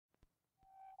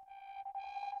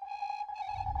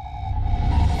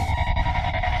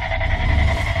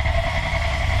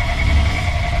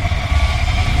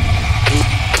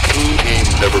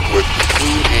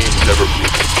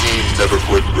Never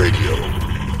Quit Radio.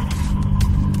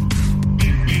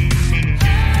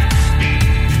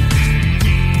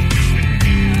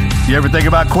 You ever think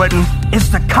about quitting? It's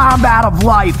the combat of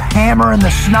life, hammering the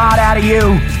snot out of you.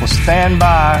 Well, stand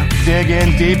by, dig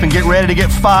in deep, and get ready to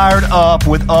get fired up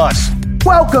with us.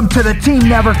 Welcome to the Team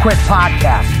Never Quit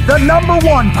podcast, the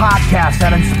 #1 podcast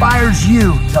that inspires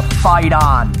you to fight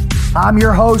on. I'm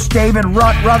your host, David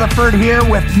Rutt Rutherford, here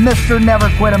with Mr. Never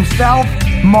Quit himself,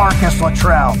 Marcus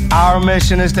Luttrell. Our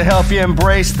mission is to help you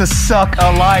embrace the suck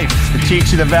of life, to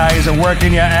teach you the values of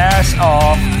working your ass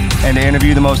off, and to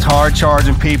interview the most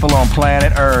hard-charging people on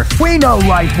planet Earth. We know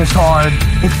life is hard.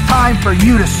 It's time for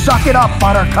you to suck it up,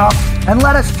 Buttercup, and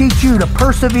let us teach you to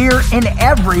persevere in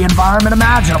every environment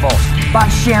imaginable by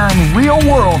sharing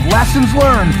real-world lessons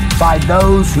learned by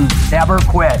those who never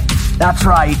quit. That's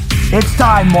right. It's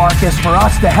time, Marcus, for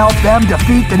us to help them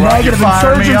defeat the negative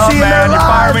insurgency in their lives. You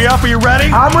fire me up. Are you ready?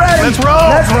 I'm ready. Let's roll.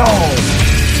 Let's roll.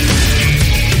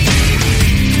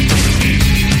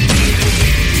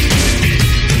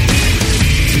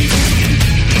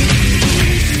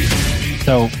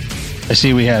 So, I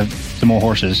see we have some more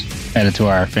horses added to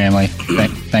our family.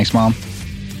 Thanks, Mom.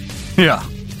 Yeah.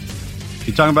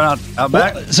 You talking about out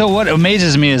back? Well, so what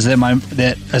amazes me is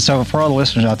that so for all the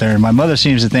listeners out there, my mother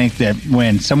seems to think that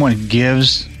when someone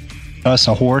gives us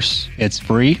a horse, it's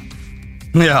free.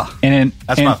 Yeah.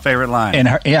 That's my favorite line.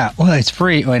 It's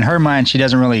free. In her mind, she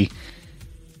doesn't really.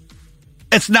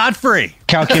 It's not free.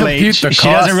 Calculate. She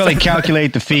doesn't really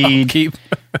calculate the feed,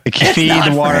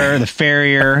 the water, the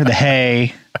farrier, the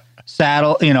hay,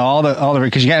 saddle. All the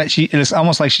because it's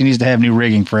almost like she needs to have new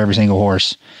rigging for every single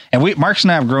horse. And Marcus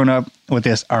and I have grown up with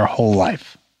this our whole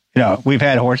life. We've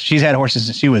had horses. She's had horses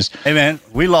since she was. Hey man,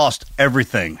 we lost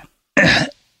everything.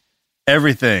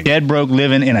 Everything. Dead broke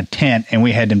living in a tent, and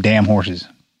we had them damn horses.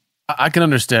 I can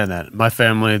understand that. My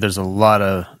family, there's a lot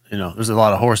of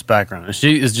horse background. And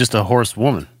she is just a horse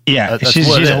woman. Yeah, she's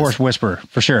a horse whisperer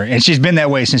for sure, and she's been that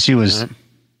way since she was an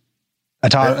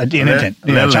infant,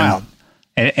 a child.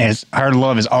 And her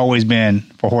love has always been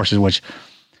for horses, which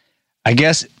I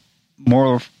guess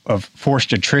more of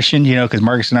forced attrition, because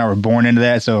Marcus and I were born into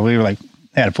that. So we were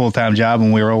had a full-time job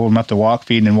when we were old enough to walk,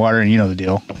 feeding and watering, the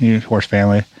deal, horse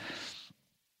family.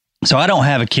 So I don't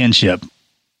have a kinship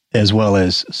as well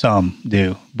as some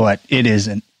do, but it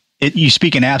isn't. You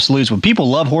speak in absolutes. When people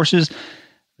love horses,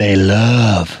 they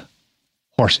love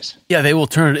horses. Yeah, they will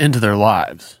turn it into their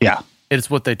lives. Yeah. It's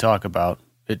what they talk about.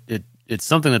 It's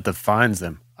something that defines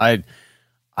them. I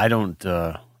don't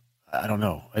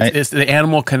know. It's the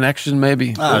animal connection,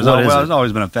 maybe. There's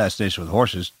always been a fascination with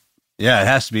horses. Yeah, it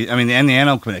has to be. I mean, and the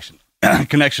animal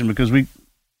connection because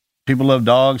people love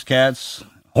dogs, cats,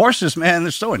 horses. Man,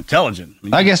 they're so intelligent.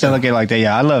 I guess I look at it like that.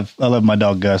 Yeah, I love my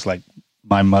dog Gus like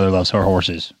my mother loves her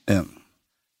horses. Yeah.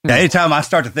 Yeah, anytime I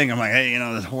start to think, I'm like, hey,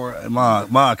 this horse,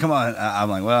 Ma, come on. I'm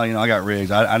like, well, I got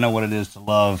rigs. I know what it is to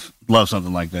love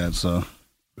something like that. So,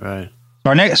 right.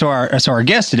 Our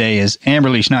guest today is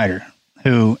Amberly Schneider,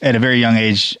 who at a very young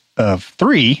age of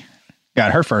 3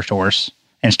 got her first horse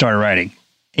and started riding.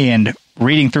 And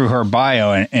reading through her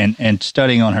bio and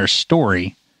studying on her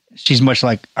story, she's much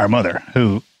like our mother,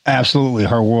 who absolutely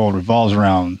her world revolves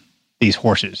around these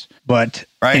horses. But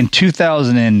in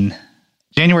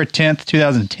January 10th,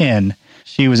 2010,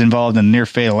 she was involved in a near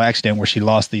fatal accident where she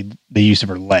lost the use of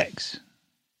her legs.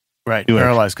 Right,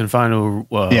 paralyzed, confined to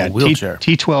a wheelchair.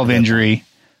 T12 injury,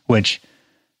 which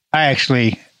Marcus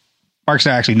and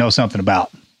I actually know something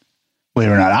about, believe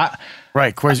it or not.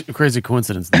 Crazy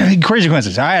coincidence. Crazy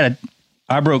coincidence.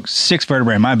 I broke 6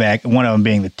 vertebrae in my back, one of them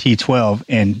being the T12,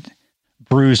 and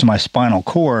bruised my spinal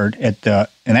cord and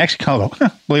actually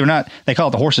believe it or not, they call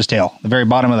it the horse's tail, the very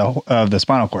bottom of the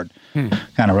spinal cord,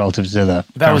 kind of relative to the.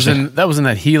 That was in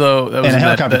that helo. That was in a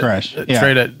helicopter crash.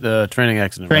 Training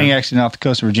accident. Training accident off the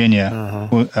coast of Virginia.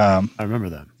 I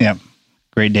remember that. Yeah,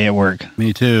 great day at work.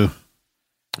 Me too.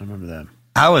 I remember that.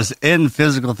 I was in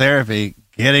physical therapy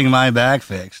getting my back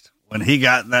fixed when he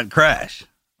got in that crash.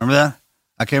 Remember that?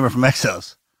 I came over from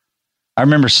Exos. I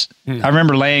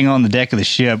remember laying on the deck of the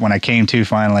ship when I came to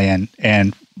finally,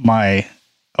 and my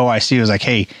OIC was like,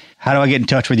 "Hey, how do I get in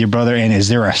touch with your brother? And is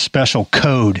there a special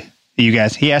code that you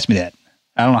guys?" He asked me that.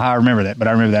 I don't know how I remember that, but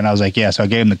I remember that, and I was like, "Yeah." So I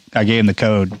gave him the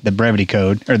code, the brevity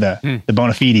code, or the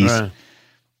bona fides,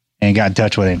 and got in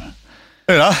touch with him.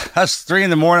 Dude, that's 3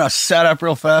 a.m. I sat up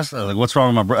real fast. I was like, "What's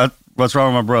wrong with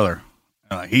my brother?"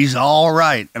 Like, he's all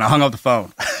right, and I hung up the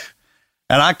phone.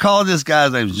 And I called this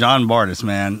guy's name's John Bardis,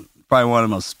 man. Probably one of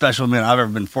the most special men I've ever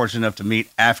been fortunate enough to meet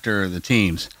after the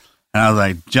teams. And I was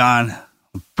like, "John,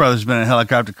 my brother's been in a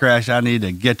helicopter crash. I need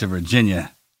to get to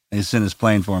Virginia." And he sent his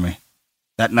plane for me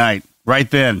that night. right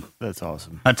then. That's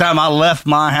awesome. By the time I left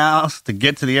my house to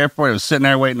get to the airport, it was sitting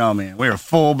there waiting on me. We were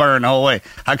full burn the whole way.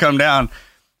 I come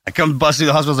bust through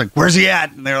the hospital. I was like, "Where's he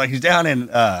at?" And they're like, "He's down in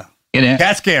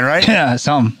CAT scan, right? Yeah,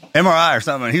 some MRI or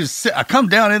something." And I come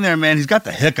down in there, man. He's got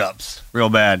the hiccups real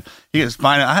bad. He was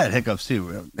fine. I had hiccups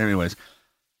too. Anyways,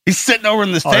 he's sitting over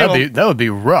in this table. That would be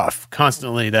rough.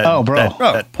 Constantly that.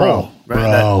 That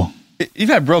bro. You've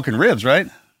had broken ribs, right?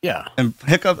 Yeah. And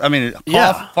hiccups. I mean,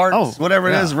 cough, farts, whatever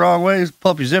it is, wrong way.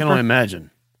 Pull up your zipper. I can only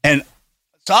imagine. And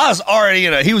so I was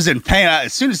already, he was in pain.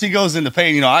 As soon as he goes into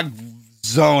pain, I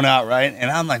zone out, right?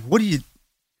 And I'm like,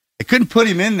 they couldn't put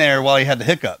him in there while he had the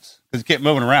hiccups because he kept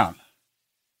moving around.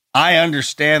 I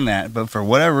understand that, but for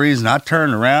whatever reason, I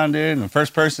turned around, dude, and the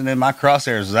first person in my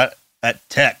crosshairs was that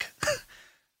tech.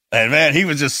 And man, he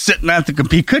was just sitting at the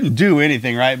computer. He couldn't do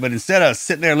anything, right? But instead of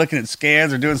sitting there looking at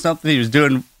scans or doing something, he was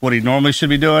doing what he normally should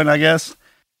be doing, I guess.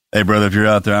 Hey, brother, if you're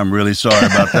out there, I'm really sorry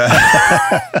about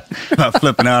that. About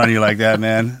flipping out on you like that,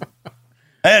 man.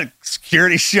 I had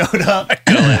security showed up. I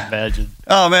can only imagine.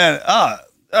 Oh, man.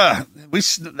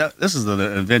 This is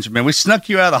the adventure, man. We snuck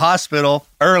you out of the hospital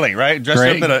early, right?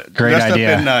 Dressed up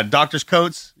in doctor's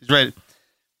coats. He's ready.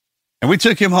 And we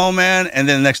took him home, man, and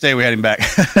then the next day we had him back.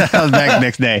 I was back the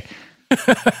next day.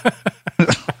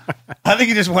 I think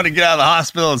he just wanted to get out of the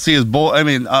hospital and see his boy. I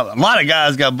mean, a lot of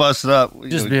guys got busted up.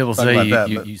 Just be able to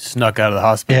say you snuck out of the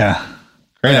hospital. Yeah.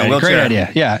 Great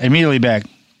idea. Yeah, immediately back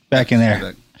in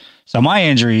there. So my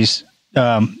injuries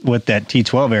with that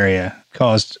T12 area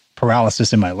caused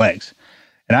paralysis in my legs.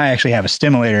 And I actually have a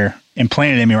stimulator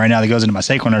implanted in me right now that goes into my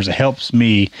sacral nerves that helps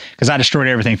me because I destroyed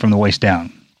everything from the waist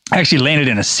down. I actually landed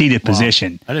in a seated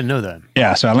position. I didn't know that.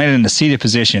 Yeah, so I landed in a seated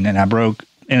position, and I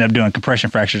ended up doing compression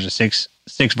fractures of six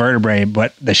vertebrae,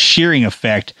 but the shearing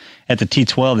effect at the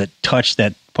T12 that touched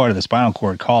that part of the spinal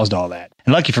cord caused all that.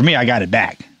 And lucky for me, I got it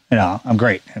back. I'm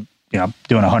great. I'm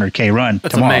doing a 100K run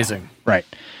That's tomorrow. Amazing. Right.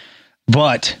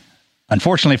 But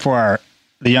unfortunately for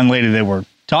the young lady that we're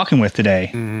talking with today,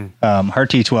 her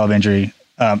T12 injury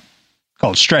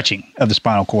called stretching of the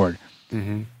spinal cord.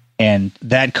 Mm-hmm. And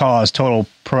that caused total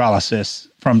paralysis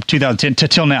from 2010 to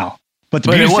till now. But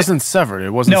it wasn't severed.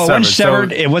 It wasn't severed.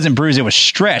 So it wasn't bruised. It was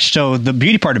stretched. So the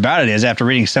beauty part about it is, after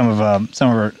reading some of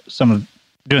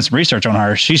doing some research on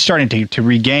her, she's starting to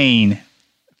regain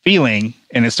feeling,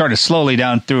 and it started slowly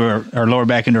down through her lower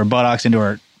back into her buttocks, into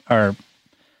her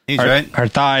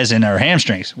thighs and her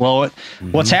hamstrings. Well,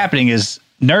 what's happening is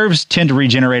nerves tend to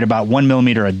regenerate about 1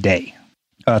 millimeter a day,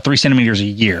 3 centimeters a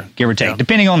year, give or take,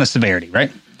 depending on the severity,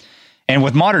 right? And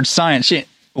with modern science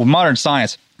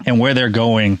and where they're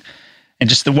going, and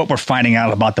just what we're finding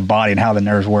out about the body and how the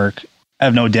nerves work, I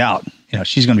have no doubt,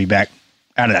 she's going to be back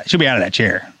out of that. She'll be out of that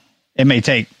chair. It may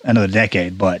take another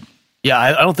decade, but yeah,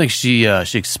 I don't think she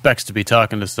expects to be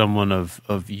talking to someone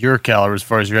of your caliber as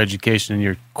far as your education, and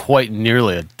you're quite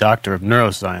nearly a doctor of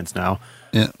neuroscience now.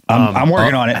 Yeah, I'm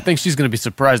working on it. I think she's going to be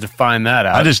surprised to find that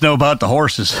out. I just know about the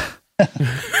horses.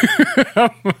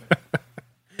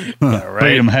 Yeah, right.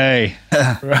 Freedom, hey,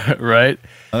 right.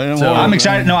 So I'm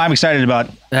excited. No, I'm excited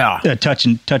about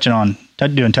touching on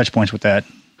doing touch points with that.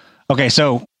 Okay,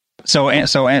 so Miss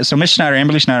Schneider,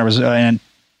 Amberly Schneider, was in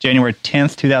January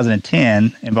 10th,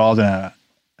 2010, involved in a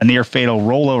near fatal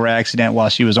rollover accident while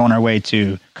she was on her way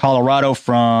to Colorado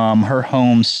from her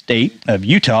home state of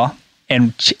Utah.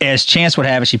 And as chance would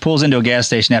have it, she pulls into a gas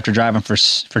station after driving for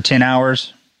 10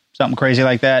 hours, something crazy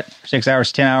like that. 6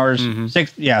 hours, 10 hours,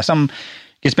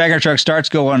 gets back in her truck, starts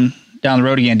going down the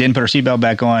road again, didn't put her seatbelt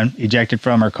back on, ejected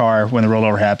from her car when the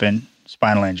rollover happened,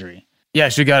 spinal injury. Yeah,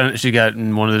 she got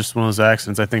in one of those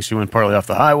accidents. I think she went partly off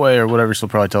the highway or whatever. She'll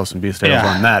probably tell us some details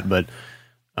on that, but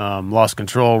lost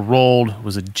control, rolled,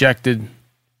 was ejected.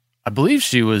 I believe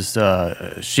she was.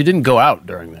 She didn't go out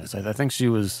during this. I think she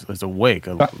was awake,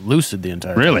 lucid the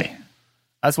entire time. Really?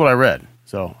 That's what I read.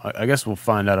 So I guess we'll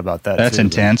find out about that. That's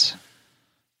intense.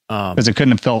 Because it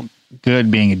couldn't have felt good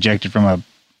being ejected from a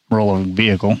rollover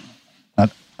vehicle.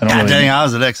 I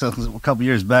was at Exxon a couple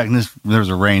years back, and there was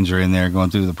a Ranger in there going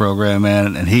through the program,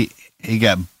 man, and he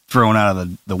got thrown out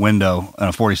of the window on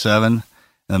a 47,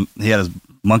 and he had his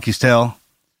monkey's tail.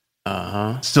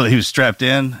 Still, he was strapped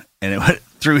in, and it went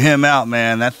threw him out,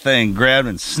 man. That thing grabbed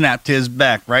and snapped his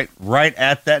back right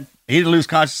at that. He didn't lose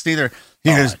consciousness either. He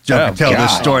just tell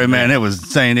this story, man. It was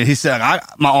insane. He said,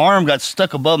 my arm got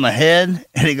stuck above my head,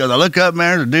 and he goes, I look up,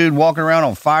 man, there's a dude walking around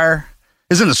on fire.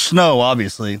 It's in the snow,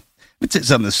 obviously. It's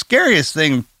something. The scariest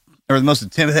thing, or the most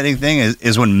intimidating thing,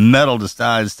 is when metal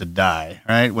decides to die.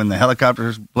 Right when the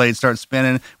helicopter blade starts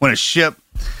spinning, when a ship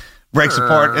breaks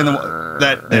apart, and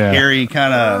that eerie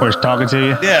kind of where it's talking to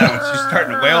you. Yeah, when she's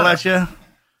starting to wail at you.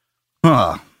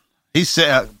 He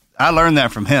said, I learned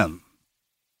that from him.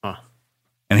 Huh.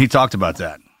 And he talked about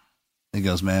that. He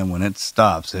goes, man, when it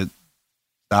stops, it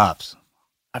stops.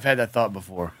 I've had that thought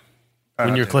before.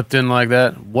 When you're clipped in like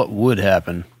that, what would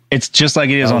happen? It's just like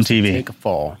it is on TV. Take a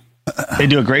fall. They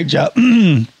do a great job.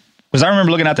 Because I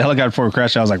remember looking at the helicopter before we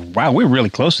crashed, I was like, wow, we're really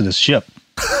close to this ship.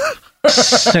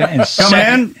 Second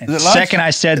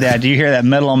I said that, do you hear that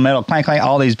metal on metal, clank, clank,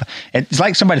 all these? It's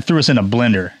like somebody threw us in a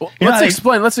blender. Well,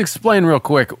 let's explain real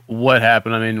quick what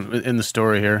happened. I mean, in the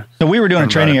story here. So we were doing a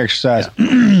training exercise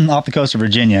off the coast of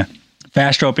Virginia,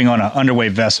 fast roping on an underway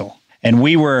vessel. And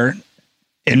we were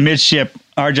in midship.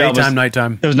 Our job was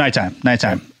nighttime. It was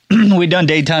nighttime. We'd done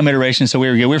daytime iterations, so we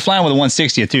were good. We were flying with a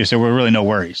 160th too, so we're really no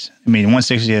worries. I mean,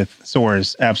 160th SOAR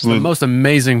is absolutely the most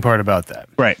amazing part about that,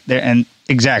 right there, and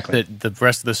exactly the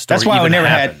rest of the story. That's why we never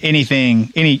had any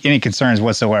concerns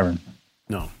whatsoever.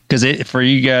 No, because for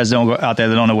you guys don't go out there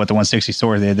that don't know what the 160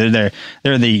 SOAR is,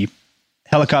 they're the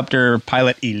helicopter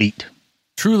pilot elite.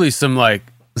 Truly, some I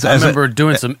remember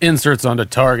doing some inserts onto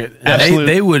target.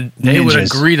 They would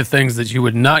agree to things that you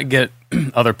would not get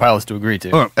other pilots to agree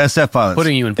to. Or SF pilots.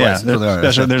 Putting you in place. Yeah,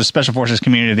 there's a special forces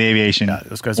community of the aviation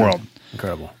those guys world. Are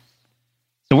incredible.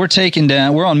 So we're taking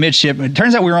down, we're on midship. It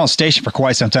turns out we were on station for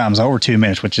quite some time. It was over 2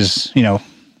 minutes, which is, 2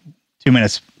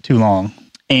 minutes too long.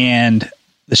 And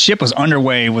the ship was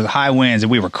underway with high winds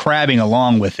and we were crabbing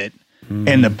along with it. Mm-hmm.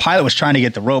 And the pilot was trying to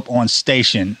get the rope on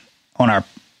station on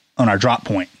our drop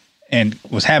point and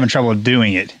was having trouble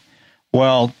doing it.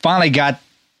 Well, finally got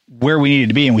where we needed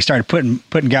to be, and we started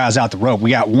putting guys out the rope. We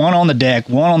got one on the deck,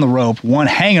 one on the rope, one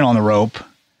hanging on the rope,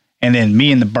 and then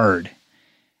me and the bird.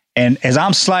 And as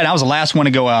I'm sliding, I was the last one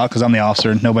to go out because I'm the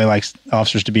officer. Nobody likes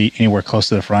officers to be anywhere close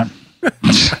to the front. In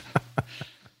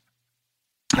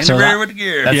the rear with the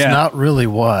gear. That's not really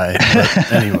why,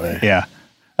 but anyway. Yeah,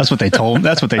 that's what they told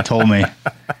me.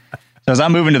 So as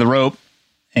I'm moving to the rope,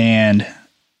 and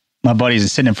my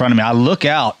buddy's sitting in front of me, I look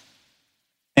out,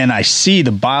 and I see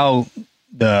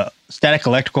the static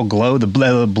electrical glow, the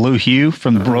blue hue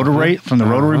from the rotary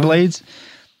blades,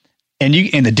 and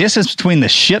the distance between the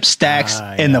ship stacks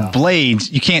and the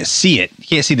blades, you can't see it. You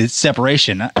can't see the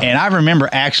separation. And I remember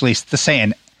actually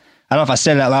saying, I don't know if I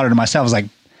said it out louder to myself, I was like,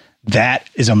 that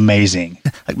is amazing.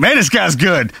 Like, man, this guy's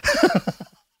good.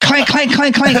 Clank, clank,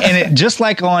 clank, clank. And it, just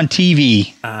like on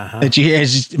TV, that you hear,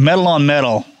 it's just metal on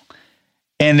metal.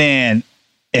 And then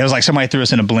it was like somebody threw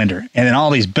us in a blender. And then all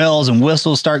these bells and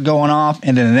whistles start going off.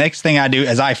 And then the next thing I do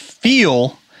is I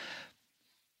feel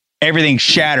everything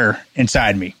shatter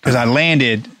inside me because I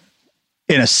landed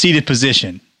in a seated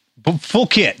position. Full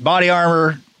kit, body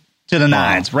armor to the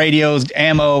nines, radios,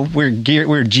 ammo. We're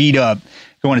G'd up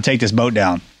going to take this boat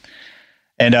down.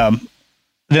 And then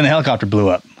the helicopter blew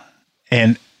up.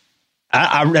 And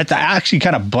I actually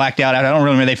kind of blacked out. I don't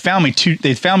really remember. They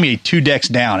found me 2 decks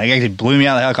down. They actually blew me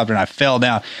out of the helicopter and I fell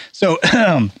down. So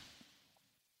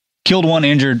killed one,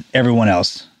 injured everyone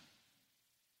else.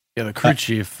 Yeah, the crew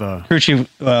chief. He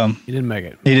didn't make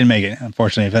it. He didn't make it,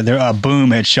 unfortunately. A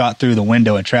boom had shot through the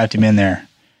window and trapped him in there.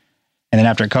 And then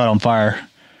after it caught on fire,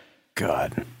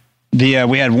 God. We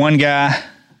had one guy.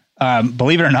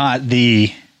 Believe it or not,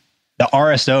 the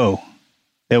RSO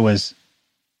that was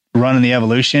running the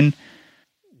Evolution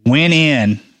went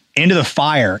into the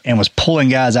fire and was pulling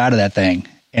guys out of that thing,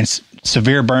 and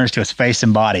severe burns to his face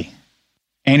and body.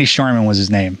 Andy Sharman was his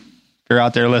name. If you're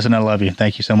out there listening, I love you.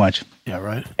 Thank you so much. Yeah,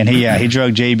 right. And he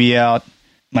drug JB out.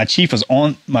 My chief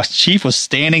was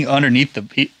standing underneath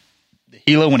the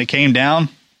helo when it came down,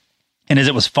 and as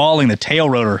it was falling, the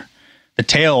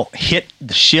tail hit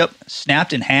the ship,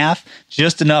 snapped in half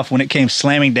just enough when it came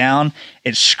slamming down.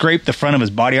 It scraped the front of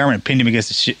his body armor and pinned him against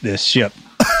the ship.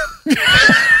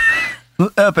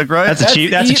 Epic, right? That's a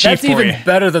chief That's for even you.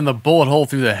 better than the bullet hole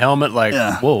through the helmet. Like,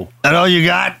 whoa. That all you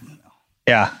got?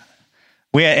 Yeah.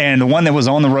 And the one that was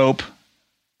on the rope,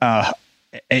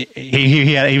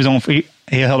 he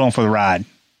held on for the ride.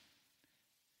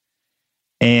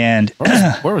 And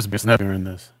where was Snapper in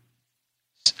this?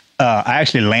 I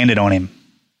actually landed on him.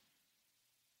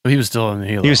 He was still in the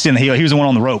helo. He was still in the helo. He was the one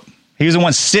on the rope. He was the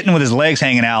one sitting with his legs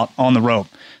hanging out on the rope.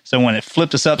 So when it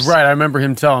flipped us up, right, I remember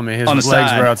him telling me his legs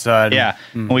were outside. Yeah,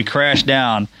 when we crashed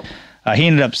down, he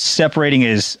ended up separating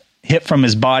his hip from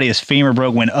his body. His femur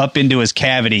broke, went up into his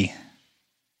cavity.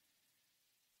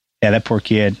 Yeah, that poor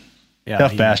kid. Yeah,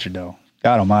 tough bastard though.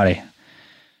 God Almighty.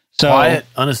 So quiet,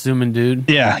 unassuming dude.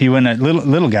 Yeah, he went a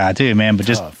little guy too, man, but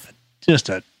just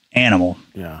an animal.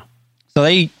 Yeah. So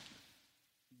they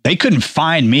couldn't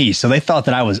find me, so they thought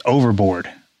that I was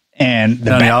overboard. And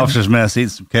the officer's mess,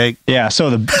 eat some cake. Yeah, so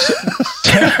that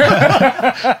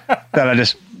I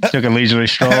just took a leisurely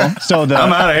stroll. So I'm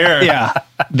out of here.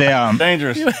 Yeah,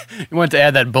 dangerous. You went to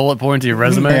add that bullet point to your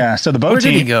resume. Yeah, so the boat Where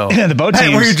team. Did he go? The boat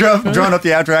team. Hey, were you drawing up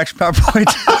the after action PowerPoint?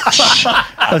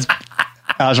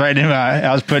 I was writing.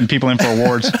 I was putting people in for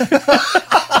awards.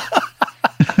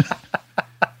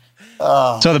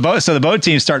 So the boat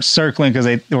team starts circling because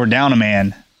they were down a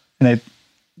man, and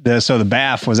so the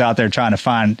BAF was out there trying to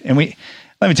find. And let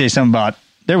me tell you something about.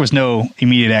 There was no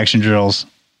immediate action drills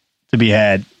to be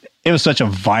had. It was such a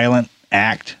violent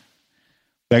act.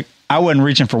 Like I wasn't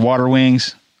reaching for water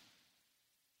wings.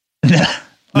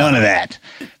 None of that.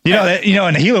 In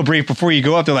the helo brief before you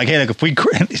go up, they're like, "Hey, look, if we,"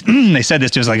 they said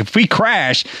this to us, like, "If we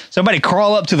crash, somebody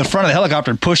crawl up to the front of the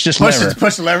helicopter and push this lever.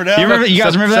 Push the lever down." You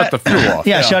guys remember that? Shut the fuel off.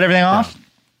 Yeah, shut everything off.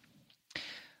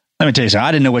 Let me tell you something.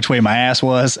 I didn't know which way my ass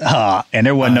was, and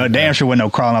there wasn't damn sure wasn't no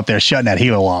crawling up there shutting that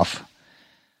helo off.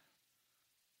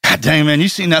 God dang, man, you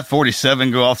seen that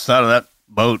 47 go off the side of that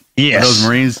boat? Yes, those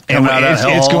Marines coming out of that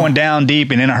hell. It's going down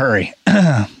deep and in a hurry.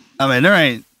 I mean, there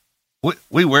ain't.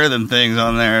 We wear them things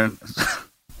on there.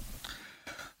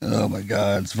 Oh my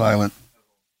God, it's violent.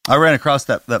 I ran across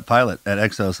that pilot at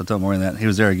Exos. I told Maureen that he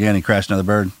was there again. He crashed another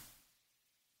bird.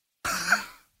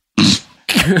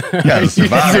 Got a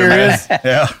survivor, serious? Man.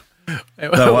 Yeah.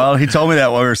 So, well, he told me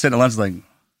that while we were sitting at lunch. Like,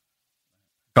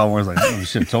 called Maureen, like, oh, you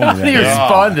should have told me How that. do you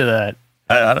respond to that?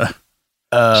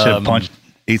 I should have punched.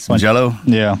 Eat some Jello.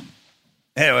 Yeah.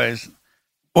 Anyways.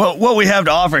 Well, what we have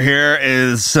to offer here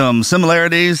is some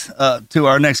similarities to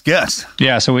our next guest.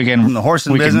 Yeah, so we can from the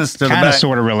horsing business to the back,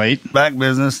 sort of relate back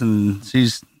business, and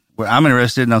I'm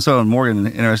interested, and I'm so Morgan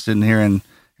interested in hearing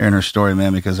her story,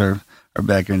 man, because her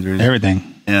back injuries,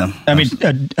 everything. Yeah, I mean,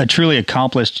 a truly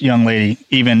accomplished young lady,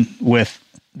 even with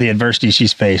the adversity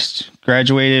she's faced.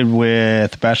 Graduated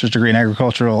with a bachelor's degree in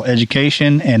agricultural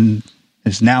education, and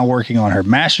is now working on her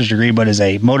master's degree, but is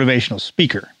a motivational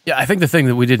speaker. Yeah, I think the thing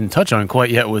that we didn't touch on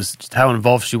quite yet was just how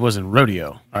involved she was in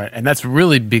rodeo. All right, and that's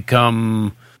really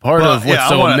become part of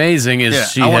what's amazing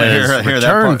is she has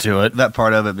returned to it. That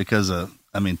part of it because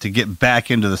to get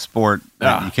back into the sport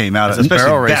that you came out of, especially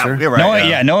barrel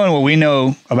racer. Knowing what we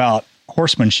know about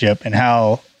horsemanship and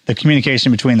how the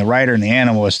communication between the rider and the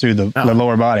animal is through the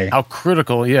lower body. How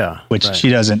critical, which she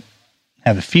doesn't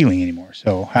have a feeling anymore.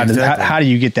 So how do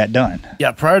you get that done?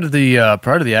 Yeah, prior to the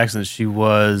accident, she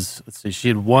was she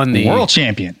had won the world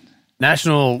champion,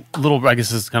 national I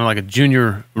guess it's kind of like a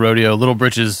junior rodeo, Little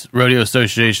Britches Rodeo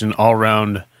Association all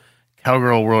around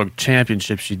Cowgirl World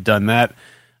Championship. She'd done that.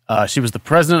 She was the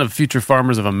president of Future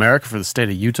Farmers of America for the state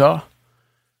of Utah.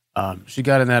 She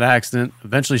got in that accident.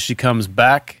 Eventually, she comes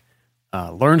back,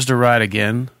 learns to ride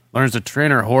again, learns to train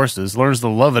her horses, learns to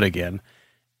love it again,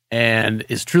 and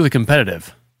is truly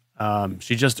competitive.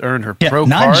 She just earned her pro card.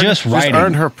 Not just riding. Just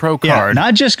earned her pro card.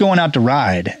 Not just going out to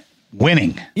ride,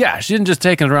 winning. Yeah, she didn't just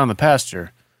take it around the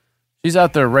pasture. She's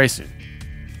out there racing.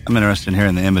 I'm interested in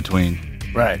hearing the in-between.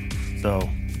 Right. So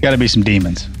got to be some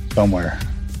demons somewhere.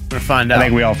 We're going to find out. I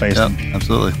think we all face them.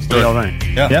 Absolutely. What do y'all think?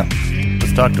 Yeah.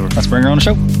 Let's talk to her. Let's bring her on the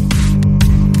show.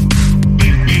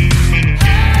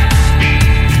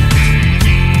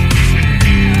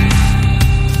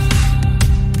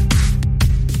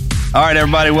 All right,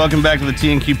 everybody, welcome back to the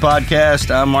T&Q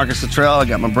podcast. I'm Marcus Luttrell. I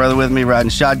got my brother with me riding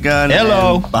shotgun.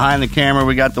 Hello. And behind the camera,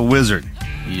 we got the Wizard.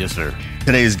 Yes, sir.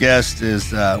 Today's guest is,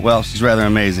 she's rather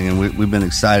amazing, and we've been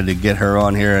excited to get her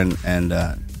on here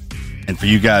and for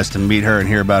you guys to meet her and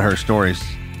hear about her stories.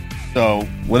 So,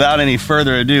 without any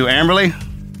further ado, Amberly,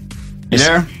 you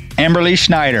there? Amberly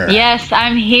Schneider. Yes,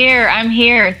 I'm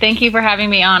here. Thank you for having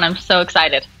me on. I'm so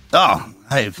excited. Oh,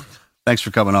 hey, thanks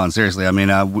for coming on. Seriously, I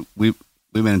mean, we've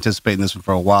been anticipating this one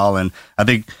for a while, and I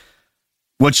think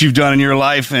what you've done in your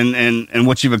life and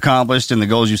what you've accomplished and the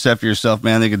goals you set for yourself,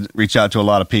 man, they could reach out to a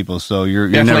lot of people. So you're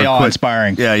definitely never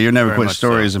inspiring. Yeah, you're never quit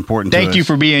story is important. Thank you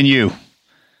for being you.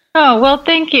 Oh, well,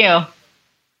 thank you.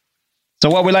 So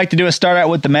what we like to do is start out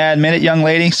with the Mad Minute, young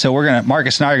lady. So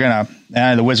Marcus and I are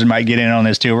gonna, the Wizard might get in on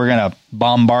this too. We're gonna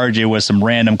bombard you with some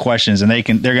random questions, and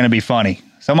they're gonna be funny.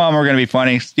 Some of them are gonna be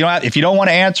funny. If you don't want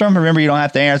to answer them, remember you don't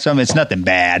have to answer them. It's nothing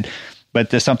bad.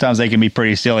 But sometimes they can be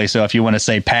pretty silly. So if you want to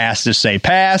say pass, just say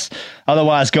pass.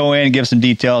 Otherwise, go in and give some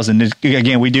details. And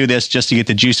again, we do this just to get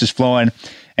the juices flowing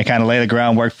and kind of lay the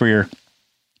groundwork for your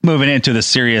moving into the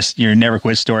serious, your never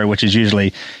quit story, which is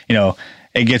usually,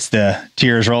 it gets the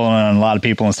tears rolling on a lot of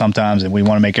people. And sometimes we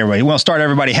want to start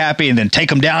everybody happy and then take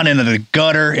them down into the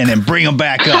gutter and then bring them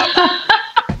back up.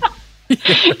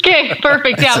 Okay,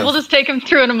 perfect. Yeah, we'll just take them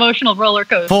through an emotional roller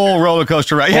coaster. Full roller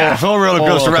coaster ride. Yeah, full roller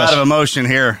coaster ride of emotion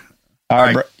here. All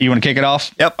right, bro, you want to kick it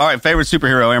off? Yep. All right. Favorite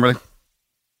superhero, Amberly?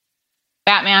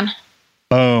 Batman.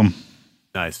 Boom.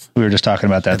 Nice. We were just talking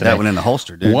about that today. That one in the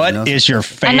holster, dude. What is your I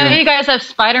favorite? know you guys have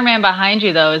Spider-Man behind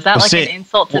you, though. Is that an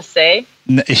insult to say?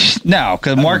 No,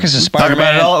 because Marcus is Talk about it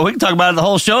Spider-Man. all. We can talk about it the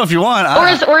whole show if you want.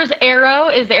 Or is Arrow?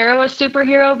 Is Arrow a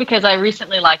superhero? Because I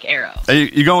recently like Arrow. Are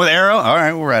you going with Arrow? All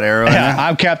right, we're at Arrow. Yeah,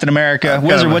 I'm Captain America.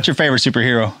 Wizard, what's your favorite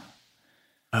superhero?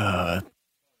 I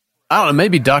don't know.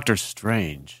 Maybe Doctor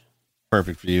Strange.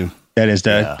 Perfect for you. That is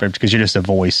because you're just a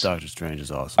voice. Doctor Strange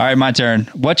is awesome. All right, my turn.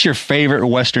 What's your favorite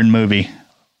Western movie?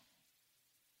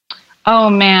 Oh,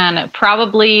 man.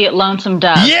 Probably Lonesome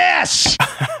Dove. Yes!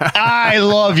 I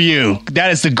love you. That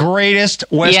is the greatest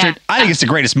Western. Yeah. I think it's the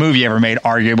greatest movie ever made,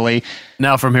 arguably.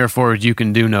 Now from here forward, you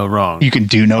can do no wrong. You can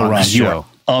do no wrong. You show.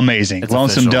 are amazing. It's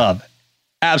Lonesome official. Dove.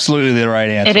 Absolutely the right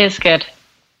answer. It is good.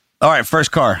 All right,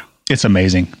 first car. It's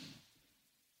amazing.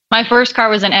 My first car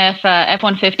was an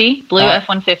F-150, blue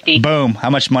F-150. Boom. How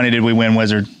much money did we win,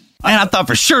 Wizard? Man, I thought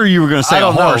for sure you were going to say I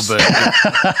don't a horse. know,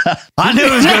 but I knew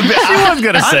it was going to be. she was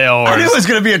going to say a horse. I knew it was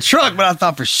going to be a truck, but I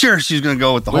thought for sure she was going to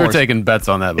go with the We horse. were taking bets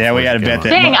on that. Yeah, we had a bet that.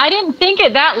 Dang, I didn't think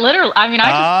it that literal. I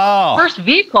mean, first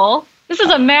vehicle. This is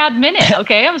a mad minute,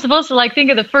 okay? I'm supposed to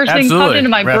think of the first thing popped into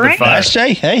my Rapid brain. fire.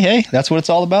 Hey, that's what it's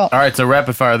all about. All right, so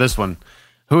rapid fire this one.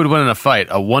 Who would win in a fight,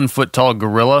 a 1 foot tall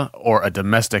gorilla or a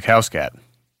domestic house cat?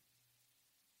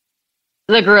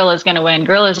 The gorilla's going to win.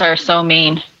 Gorillas are so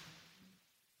mean.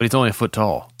 But he's only a foot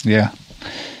tall. Yeah.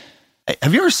 Hey,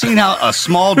 have you ever seen how a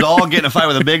small dog get in a fight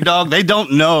with a big dog? They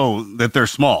don't know that they're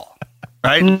small,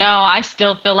 right? No, I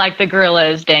still feel like the gorilla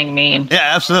is dang mean.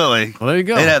 Yeah, absolutely. Well, there you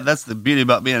go. That's the beauty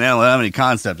about being an animal. I don't have any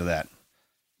concept of that.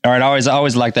 All right. I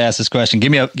always like to ask this question.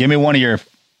 Give me one of your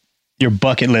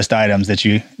bucket list items that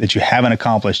you haven't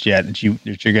accomplished yet that you're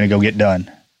going to go get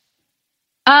done.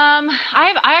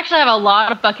 I actually have a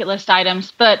lot of bucket list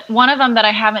items, but one of them that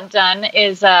I haven't done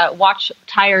is watch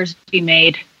tires be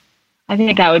made. I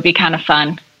think that would be kind of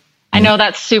fun. I know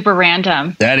that's super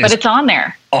random, but it's on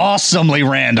there. Awesomely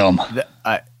random.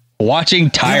 Watching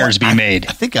tires be made.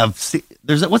 I think I've seen.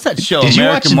 What's that show? Did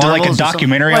American you watch Marvels a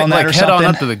documentary on that or head something?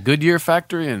 on up to the Goodyear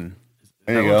factory and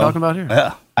There you what go. we're talking about here?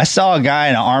 Yeah. I saw a guy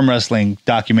in an arm wrestling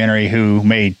documentary who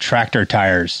made tractor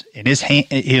tires. In his hand,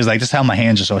 he was like, "This is how my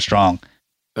hands are so strong."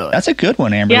 Really? That's a good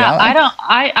one, Amber. Yeah,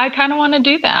 I kind of want to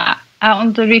do that. That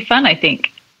one would be fun, I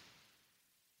think.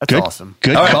 That's awesome.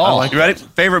 Good All right, call. you ready?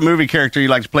 Favorite movie character you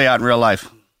like to play out in real life?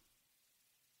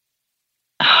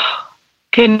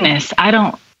 Goodness,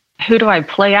 who do I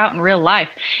play out in real life?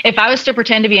 If I was to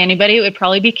pretend to be anybody, it would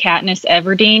probably be Katniss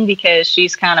Everdeen because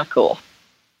she's kind of cool.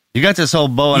 You got this whole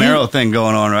bow and arrow thing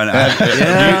going on right now.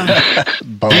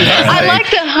 I like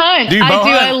to hunt. Do you bow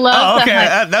hunt? I love to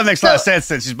hunt. That makes a lot of sense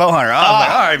since she's bow hunter. I was like,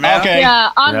 all right, man. Okay.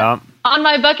 Yeah, on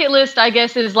my bucket list, I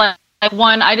guess is like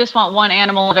one. I just want one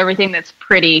animal of everything that's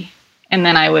pretty, and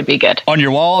then I would be good. On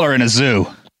your wall or in a zoo?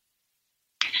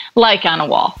 Like on a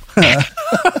wall.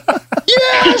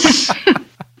 Yes.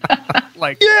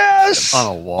 Yes. On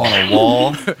a wall. On a wall.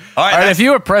 All All right, if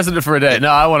you were president for a day. No,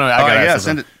 I want to. I all got right, to yeah, ask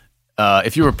send something. it.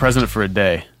 If you were president for a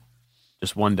day,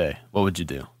 just one day, what would you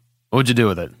do? What would you do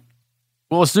with it?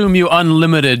 We'll assume you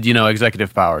unlimited,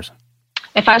 executive powers.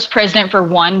 If I was president for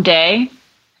one day,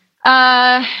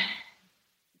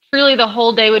 truly the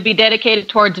whole day would be dedicated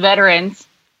towards veterans.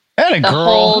 And a The girl.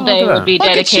 whole day would be Look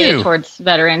at you. dedicated towards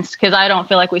veterans because I don't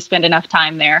feel like we spend enough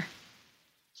time there.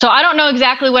 So I don't know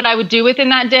exactly what I would do within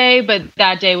that day, but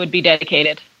that day would be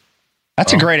dedicated.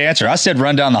 That's a great answer. I said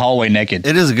run down the hallway naked.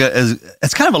 It is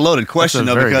it's kind of a loaded question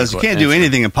though, very because good you can't do answer.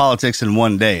 anything in politics in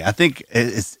one day. I think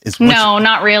it's No,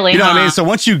 not really. you know what I huh? mean? So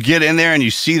once you get in there and you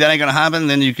see that ain't going to happen,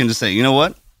 then you can just say, you know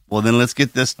what? Well, then let's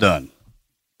get this done.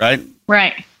 Right?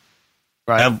 Right.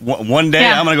 Right. Have one day,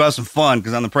 Yeah. I'm going to go have some fun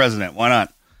because I'm the president. Why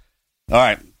not? All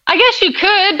right. I guess you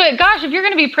could, but gosh, if you're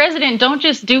going to be president, don't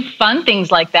just do fun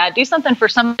things like that. Do something for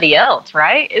somebody else,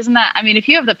 right? Isn't that, if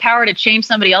you have the power to change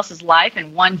somebody else's life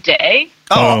in one day, you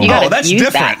gotta that's use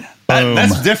different. that.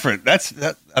 That's different.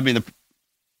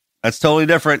 That's totally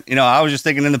different. I was just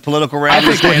thinking in the political realm. I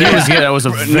think what he was getting at was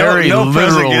a very no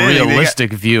president literal, can anything.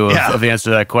 realistic view Yeah. of the answer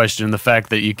to that question. The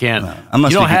fact that you can't, I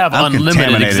must you don't be- have I'm unlimited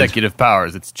contaminated. executive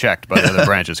powers. It's checked by the other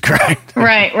branches, correct?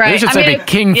 Right. They should say be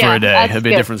king for a day. that's It'd be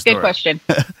a good. different story. Good question.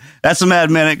 That's a mad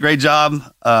minute. Great job.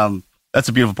 That's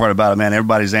a beautiful part about it, man.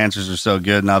 Everybody's answers are so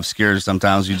good and obscure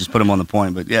sometimes. You just put them on the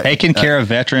point. But yeah, Taking care of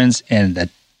veterans and the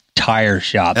tire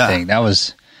shop thing. That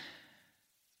was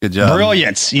good job.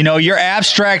 brilliance. Your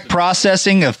abstract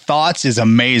processing of thoughts is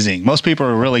amazing. Most people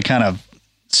are really kind of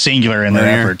singular in their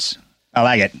Linear. efforts. I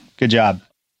like it. Good job.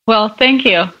 Well, thank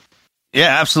you.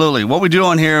 Yeah, absolutely. What we do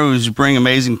on here is bring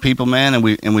amazing people, man, and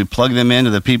we plug them into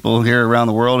the people here around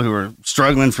the world who are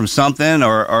struggling from something,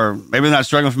 or maybe they're not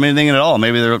struggling from anything at all.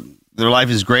 Maybe their life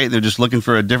is great. They're just looking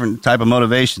for a different type of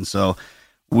motivation. So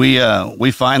we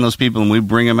find those people and we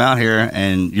bring them out here,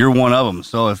 and you're one of them.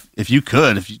 So if you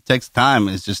take the time,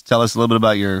 is just tell us a little bit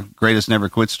about your greatest never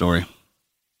quit story.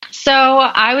 So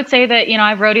I would say that,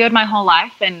 I've rodeoed my whole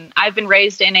life, and I've been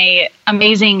raised in a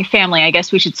amazing family. I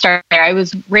guess we should start there. I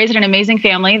was raised in an amazing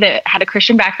family that had a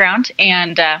Christian background,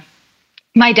 and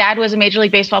my dad was a Major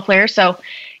League Baseball player, so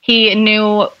he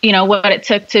knew, what it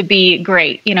took to be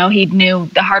great. He knew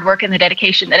the hard work and the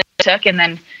dedication that it took. And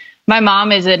then my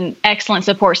mom is an excellent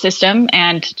support system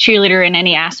and cheerleader in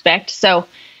any aspect. So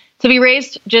to be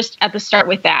raised just at the start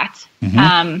with that,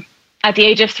 at the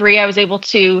age of 3, I was able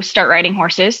to start riding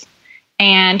horses.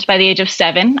 And by the age of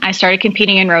 7, I started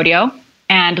competing in rodeo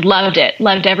and loved it.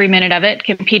 Loved every minute of it.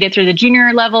 Competed through the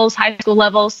junior levels, high school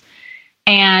levels.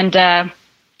 And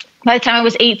by the time I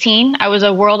was 18, I was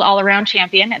a world all-around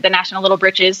champion at the National Little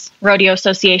Britches Rodeo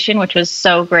Association, which was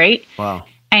so great. Wow.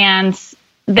 And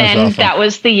then that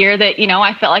was the year that,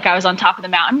 I felt like I was on top of the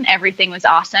mountain. Everything was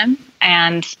awesome.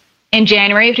 And in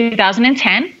January of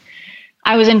 2010,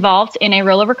 I was involved in a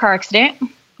rollover car accident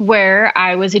where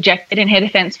I was ejected and hit a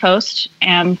fence post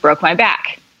and broke my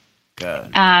back.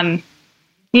 God.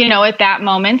 At that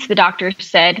moment, the doctor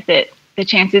said that the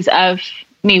chances of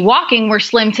me walking were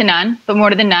slim to none, but more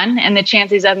than none. And the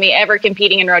chances of me ever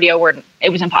competing in rodeo it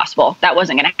was impossible. That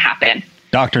wasn't going to happen.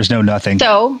 Doctors know nothing.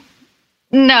 So,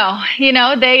 no,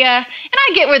 they, and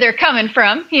I get where they're coming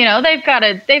from. They've got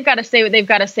to say what they've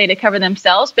got to say to cover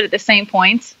themselves. But at the same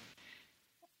point,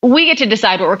 we get to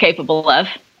decide what we're capable of.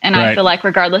 And right. I feel like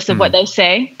regardless of what they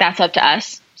say, that's up to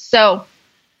us. So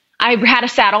I had a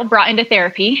saddle brought into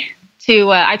therapy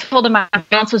I told him my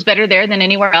balance was better there than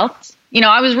anywhere else.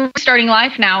 I was starting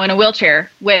life now in a wheelchair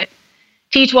with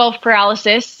T12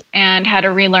 paralysis and had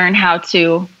to relearn how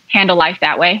to handle life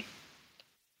that way.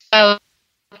 So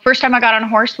the first time I got on a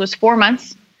horse was 4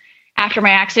 months after my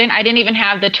accident. I didn't even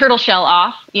have the turtle shell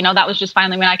off. That was just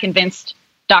finally when I convinced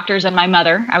doctors and my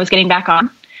mother I was getting back on.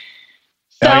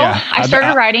 So I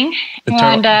started riding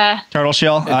turtle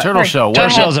shell. Turtle shell. Turtle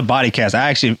shell is a body cast.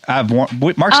 I've worn.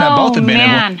 Marks and I both have been in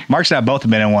one. Marks and I both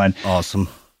have been in one. Awesome.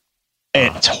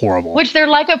 It's horrible. Which they're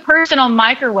like a personal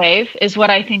microwave, is what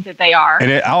I think that they are.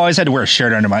 I always had to wear a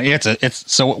shirt under my.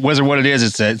 So Wizard. What it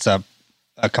is? It's a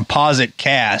composite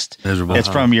cast. Miserable. It's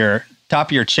from your top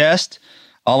of your chest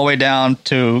all the way down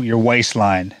to your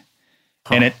waistline,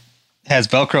 and it has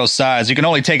Velcro sides. You can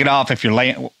only take it off if you're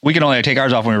laying. We can only take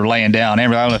ours off when we were laying down.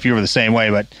 Amber, I don't know if you were the same way,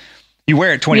 but you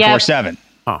wear it 24/7,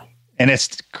 and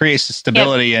it creates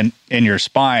stability in your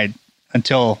spine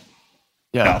until.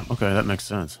 Yeah. Okay, that makes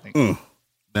sense.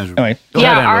 Anyway,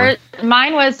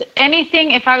 mine was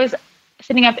anything. If I was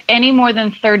sitting up any more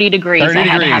than 30 degrees, I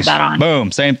had to have that on.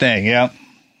 Boom, same thing. Yep.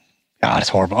 God, it's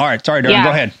horrible. All right, sorry, Darren. Go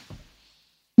ahead.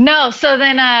 No, so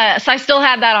then, so I still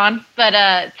had that on, but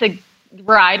to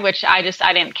ride, which I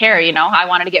didn't care. I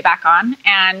wanted to get back on,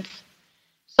 and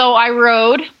so I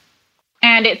rode,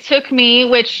 and it took me.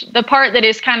 Which the part that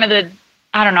is kind of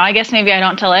I don't know. I guess maybe I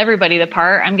don't tell everybody the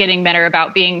part. I'm getting better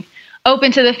about being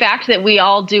open to the fact that we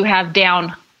all do have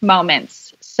down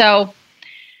moments. So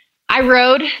I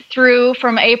rode through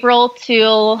from April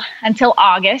until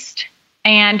August.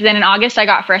 And then in August, I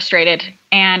got frustrated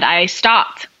and I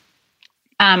stopped.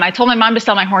 I told my mom to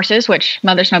sell my horses, which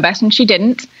mothers know best, and she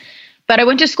didn't. But I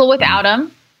went to school without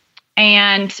them,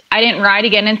 and I didn't ride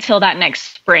again until that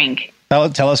next spring.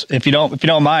 Tell us, if you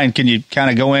don't mind, can you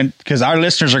kind of go in, because our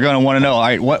listeners are going to want to know, all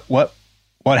right, what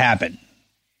happened?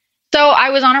 So I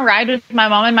was on a ride with my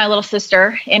mom and my little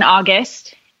sister in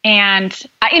August. And,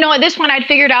 at this point, I'd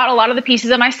figured out a lot of the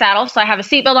pieces of my saddle. So I have a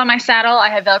seatbelt on my saddle. I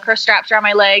have Velcro straps around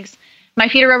my legs. My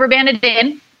feet are rubber banded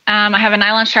in. I have a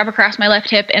nylon strap across my left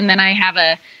hip. And then I have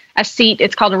a seat.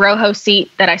 It's called a Rojo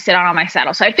seat that I sit on my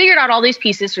saddle. So I figured out all these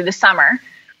pieces through the summer.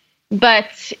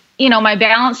 But, my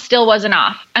balance still wasn't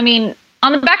off. I mean,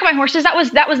 on the back of my horses, that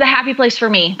was the happy place for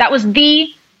me. That was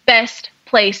the best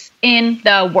place in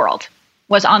the world.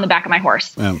 Was on the back of my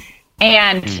horse.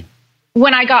 And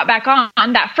when I got back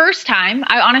on that first time,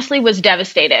 I honestly was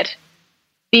devastated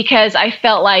because I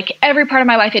felt like every part of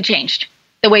my life had changed.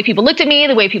 The way people looked at me,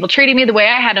 the way people treated me, the way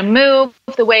I had to move,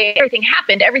 the way everything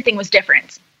happened, everything was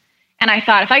different. And I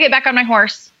thought, if I get back on my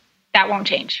horse, that won't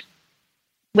change,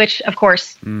 which of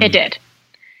course it did.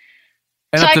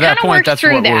 And so up to that point, that's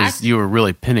what was you were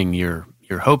really pinning your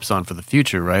your hopes on for the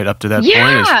future, right? Up to that point,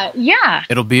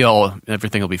 it'll be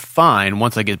everything will be fine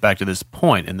once I get back to this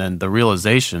point. And then the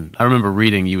realization, I remember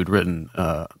reading you had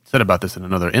said about this in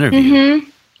another interview,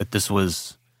 that this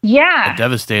was a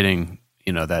devastating,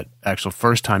 that actual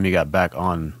first time you got back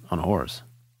on a horse.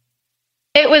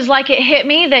 It was like it hit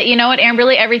me that, you know what,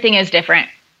 Amberly, everything is different.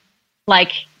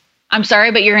 Like, I'm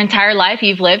sorry, but your entire life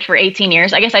you've lived for 18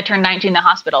 years. I guess I turned 19 in the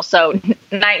hospital. So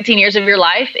 19 years of your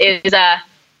life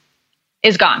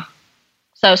is gone.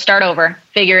 So start over,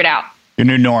 figure it out. Your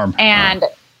new norm. And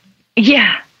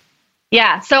yeah.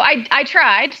 So I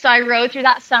tried. So I rode through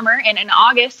that summer, and in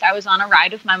August I was on a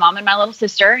ride with my mom and my little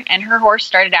sister, and her horse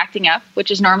started acting up,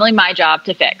 which is normally my job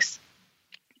to fix.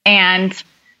 And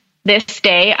this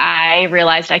day I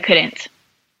realized I couldn't.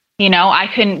 I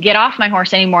couldn't get off my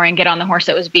horse anymore and get on the horse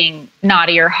that was being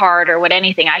naughty or hard or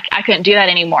anything. I couldn't do that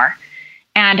anymore.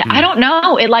 And I don't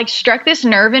know, it like struck this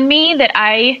nerve in me that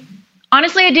I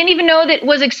didn't even know that it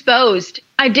was exposed.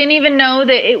 I didn't even know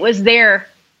that it was there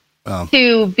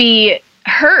to be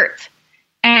hurt.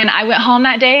 And I went home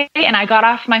that day and I got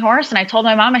off my horse and I told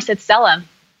my mom, I said, sell him.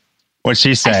 What'd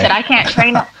she say? I said, I can't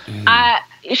train him.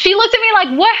 She looked at me like,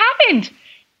 what happened?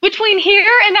 Between here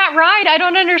and that ride, I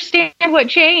don't understand what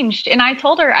changed. And I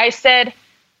told her, I said,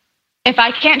 if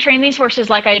I can't train these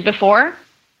horses like I did before,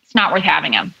 it's not worth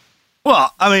having them.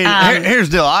 Well, I mean,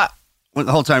 here's the deal.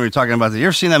 The whole time you're talking about this, you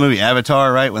ever seen that movie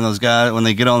Avatar, right? When those guys, when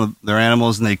they get on their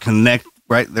animals and they connect,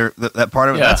 right? That part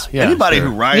of it. Anybody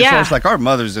who rides horse, like our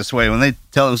mothers this way, when they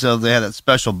tell themselves they have that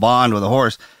special bond with a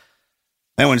horse,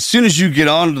 and as soon as you get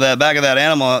onto that back of that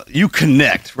animal, you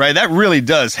connect, right? That really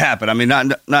does happen. I mean, not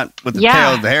with the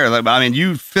tail of the hair, but I mean,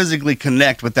 you physically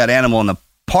connect with that animal, and the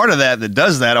part of that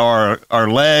does that are our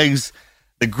legs,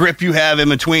 the grip you have in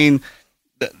between,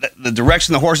 the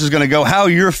direction the horse is going to go, how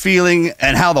you're feeling,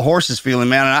 and how the horse is feeling,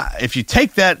 man. And if you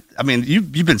take that, I mean,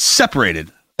 you've been separated.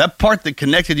 That part that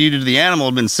connected you to the animal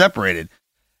had been separated,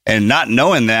 and not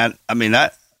knowing that, I mean,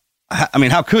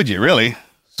 how could you really?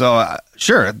 So,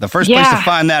 sure, the first place to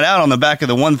find that out on the back of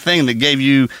the one thing that gave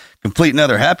you complete and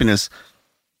utter happiness,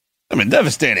 I mean,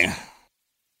 devastating.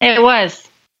 It was.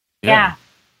 Yeah.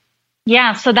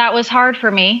 So that was hard for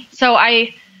me. So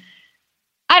I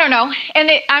don't know.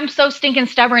 And I'm so stinking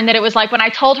stubborn that it was like when I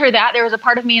told her that, there was a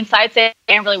part of me inside saying,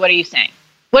 Amberly, what are you saying?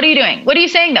 What are you doing? What are you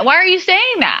saying that? Why are you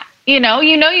saying that? You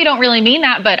don't really mean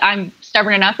that, but I'm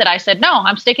stubborn enough that I said, no,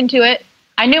 I'm sticking to it.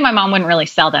 I knew my mom wouldn't really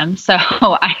sell them, so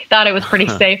I thought it was pretty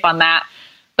safe on that.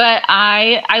 But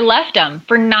I left them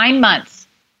for 9 months.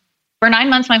 For 9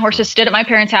 months, my horses stood at my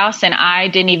parents' house, and I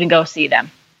didn't even go see them.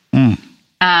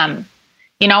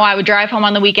 I would drive home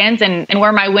on the weekends, and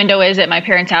where my window is at my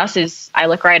parents' house is I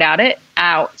look right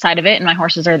outside of it, and my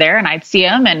horses are there, and I'd see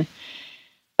them.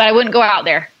 But I wouldn't go out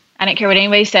there. I didn't care what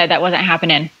anybody said. That wasn't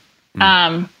happening.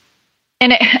 And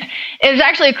it was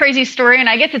actually a crazy story, and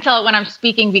I get to tell it when I'm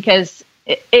speaking because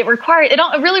it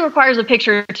really requires a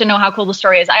picture to know how cool the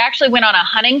story is. I actually went on a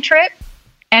hunting trip,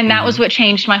 and that was what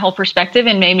changed my whole perspective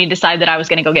and made me decide that I was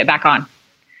going to go get back on.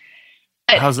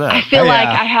 But how's that? I feel like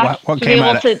I have to be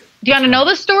able to. Do you want to know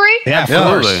the story? Yeah,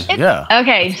 absolutely.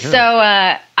 Okay, so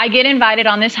I get invited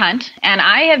on this hunt, and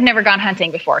I have never gone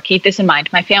hunting before. Keep this in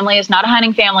mind. My family is not a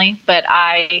hunting family, but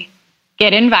I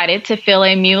get invited to fill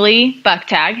a muley buck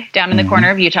tag down in the corner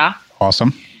of Utah.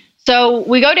 Awesome. So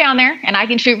we go down there, and I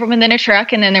can shoot from within a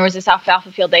truck, and then there was this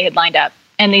alfalfa field they had lined up.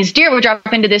 And these deer would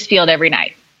drop into this field every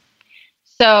night.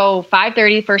 So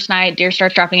 5:30 first night, deer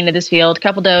starts dropping into this field,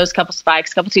 couple does, couple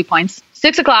spikes, couple 2 points.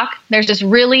 6 o'clock, there's this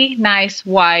really nice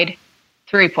wide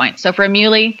 3 points. So for a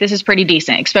muley, this is pretty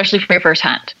decent, especially for your first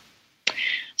hunt.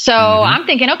 So I'm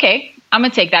thinking, okay, I'm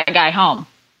going to take that guy home.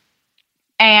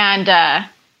 And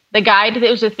the guide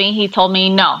that was with me, he told me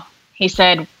no. He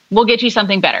said, we'll get you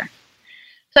something better.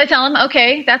 So I tell him,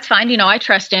 okay, that's fine. I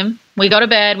trust him. We go to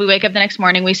bed. We wake up the next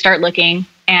morning. We start looking.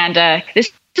 And this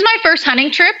is my first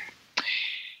hunting trip.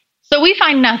 So we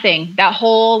find nothing that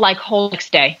whole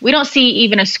next day. We don't see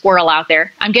even a squirrel out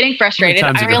there. I'm getting frustrated.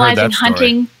 I'm realizing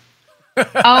hunting.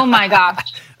 Oh my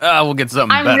gosh. We'll get something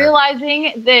better. I'm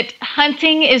realizing that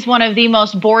hunting is one of the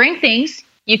most boring things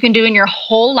you can do in your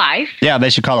whole life. Yeah, they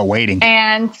should call it waiting.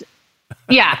 And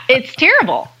yeah, it's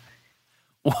terrible.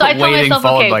 So I told myself,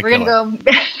 okay, we're going to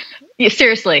go. Yeah,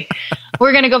 seriously.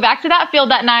 We're going to go back to that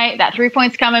field that night. That 3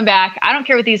 points coming back. I don't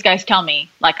care what these guys tell me.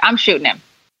 I'm shooting him.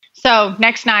 So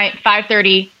next night,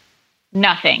 5:30,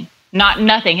 nothing.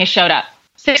 Nothing has showed up.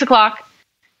 6 o'clock,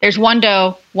 there's one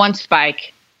doe, one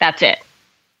spike. That's it.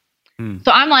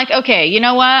 So I'm like, okay, you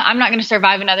know what? I'm not going to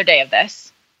survive another day of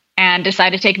this, and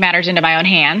decide to take matters into my own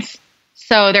hands.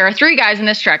 So there are 3 guys in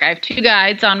this truck. I have 2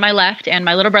 guides on my left, and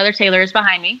my little brother Taylor is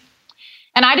behind me.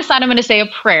 And I decided I'm going to say a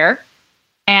prayer.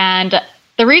 And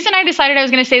the reason I decided I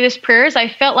was going to say this prayer is I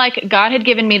felt like God had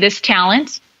given me this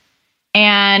talent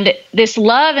and this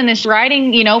love and this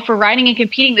writing, for writing and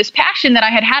competing, this passion that I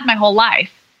had had my whole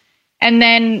life. And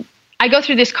then I go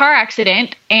through this car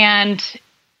accident and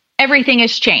everything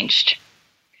has changed.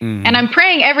 And I'm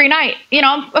praying every night.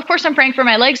 Of course I'm praying for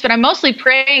my legs, but I'm mostly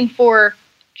praying for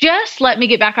just let me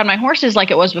get back on my horses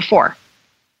like it was before.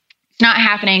 It's not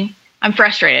happening. I'm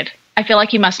frustrated. I feel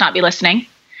like you must not be listening.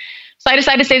 So I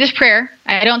decided to say this prayer.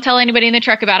 I don't tell anybody in the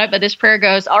truck about it, but this prayer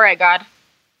goes, all right, God,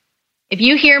 if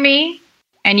you hear me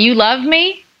and you love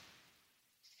me,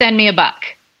 send me a buck.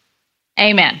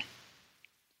 Amen.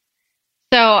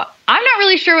 So I'm not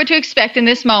really sure what to expect in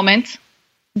this moment,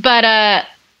 but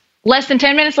less than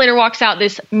 10 minutes later walks out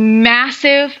this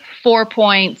massive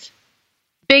 4-point,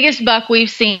 biggest buck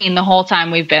we've seen the whole time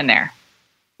we've been there.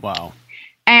 Wow.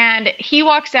 And he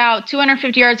walks out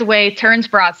 250 yards away, turns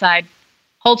broadside,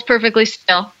 holds perfectly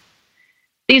still.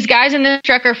 These guys in the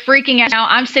truck are freaking out.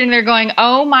 I'm sitting there going,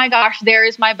 oh my gosh, there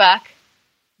is my buck.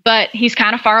 But he's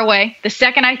kind of far away. The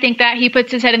second I think that, he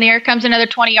puts his head in the air, comes another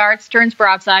 20 yards, turns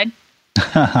broadside.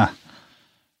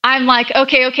 I'm like,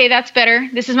 okay, that's better.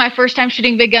 This is my first time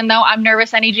shooting big gun, though. I'm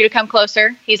nervous. I need you to come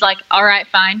closer. He's like, all right,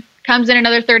 fine. Comes in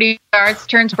another 30 yards,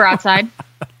 turns broadside.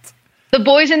 The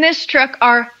boys in this truck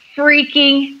are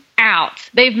freaking out.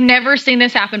 They've never seen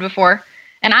this happen before.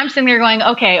 And I'm sitting there going,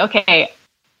 okay,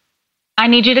 I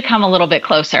need you to come a little bit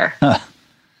closer.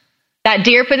 That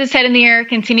deer puts his head in the air,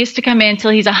 continues to come in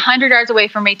until he's 100 yards away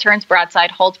from me, turns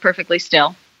broadside, holds perfectly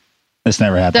still. This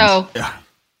never happens. So,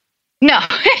 no,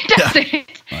 it doesn't.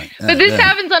 Right. But this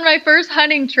happens on my first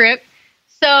hunting trip.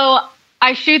 So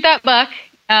I shoot that buck,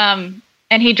 and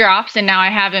he drops, and now I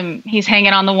have him. He's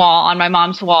hanging on the wall, on my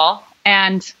mom's wall.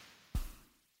 And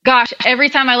gosh, every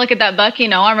time I look at that buck,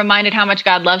 I'm reminded how much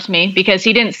God loves me, because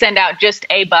he didn't send out just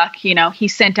a buck, he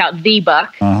sent out the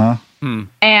buck. And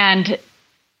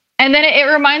then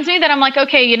it reminds me that I'm like,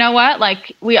 okay, you know what?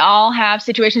 Like, we all have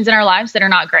situations in our lives that are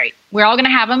not great. We're all going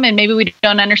to have them, and maybe we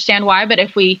don't understand why, but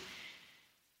if we,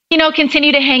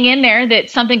 continue to hang in there, that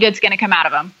something good's going to come out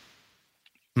of them.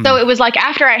 So it was like,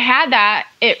 after I had that,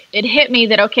 it hit me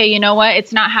that, okay, you know what?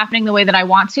 It's not happening the way that I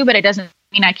want to, but it doesn't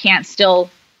mean I can't still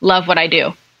love what I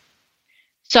do.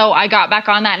 So I got back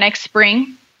on that next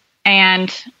spring,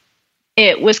 and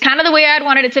it was kind of the way I'd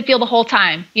wanted it to feel the whole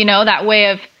time. That way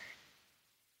of,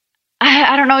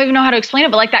 I don't even know how to explain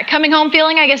it, but like that coming home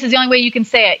feeling, I guess, is the only way you can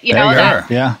say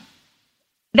it.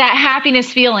 That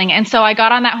happiness feeling. And so I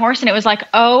got on that horse, and it was like,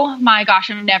 oh my gosh,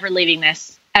 I'm never leaving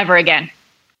this ever again.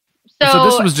 So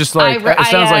this was just like, it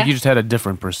sounds like you just had a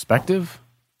different perspective.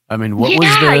 I mean, what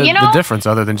was the difference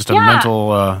other than just a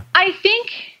mental? I think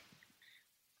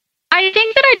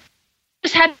that I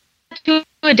just had to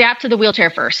adapt to the wheelchair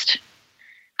first.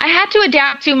 I had to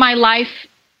adapt to my life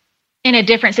in a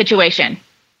different situation.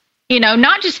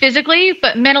 Not just physically,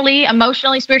 but mentally,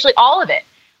 emotionally, spiritually, all of it.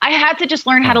 I had to just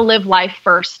learn how to live life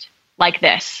first like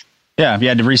this. Yeah, you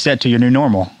had to reset to your new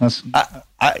normal.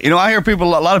 I hear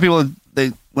people, a lot of people,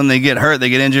 when they get hurt, they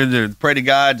get injured, they pray to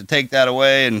God to take that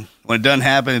away. And when it doesn't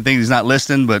happen, they think he's not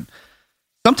listening. But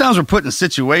sometimes we're put in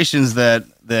situations that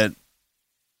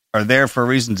are there for a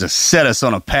reason to set us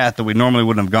on a path that we normally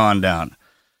wouldn't have gone down.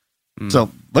 So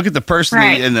look at the person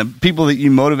and the people that you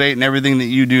motivate and everything that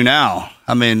you do now.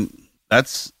 I mean,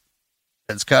 that's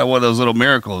kind of one of those little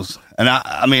miracles. And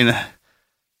I mean,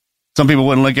 some people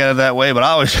wouldn't look at it that way,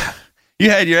 but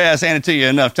you had your ass handed to you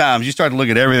enough times, you start to look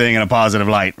at everything in a positive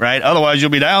light, right? Otherwise,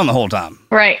 you'll be down the whole time.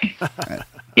 Right.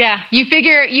 Yeah, you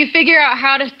figure out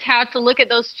how to look at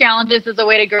those challenges as a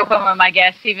way to grow from them, I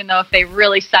guess, even though if they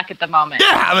really suck at the moment.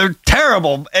 Yeah, they're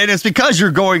terrible, and it's because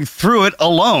you're going through it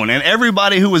alone, and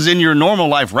everybody who was in your normal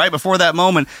life right before that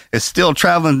moment is still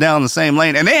traveling down the same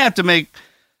lane, and they have to make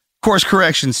course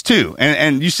corrections too.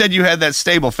 And you said you had that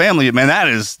stable family, man. That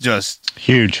is just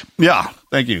huge. Yeah,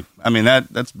 thank you. I mean, that's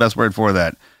the best word for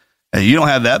that. You don't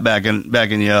have that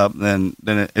backing you up, then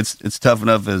it's tough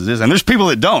enough as it is. And there's people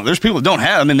that don't. There's people that don't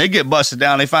have. I mean, they get busted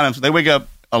down. They find them. They wake up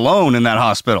alone in that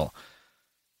hospital,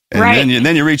 and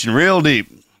then you're reaching real deep.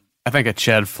 I think of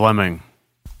Chad Fleming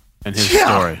and his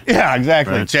story. Yeah,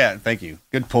 exactly. Right? Chad, thank you.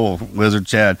 Good pull, Wizard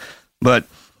Chad. But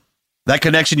that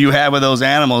connection you have with those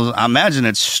animals, I imagine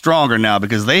it's stronger now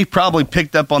because they probably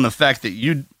picked up on the fact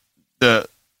that the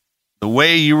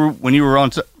way you were when you were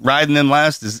riding them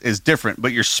last is different,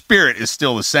 but your spirit is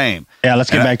still the same. Yeah, let's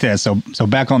get back to that. So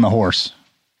back on the horse.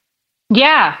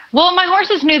 Yeah. Well, my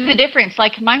horses knew the difference.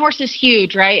 Like, my horse is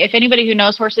huge, right? If anybody who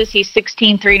knows horses, he's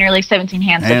 16'3", nearly 17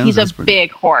 hands. So he's a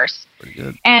big horse. Pretty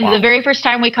good. And the very first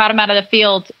time we caught him out of the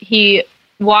field, he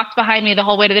walked behind me the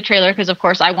whole way to the trailer because, of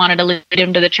course, I wanted to lead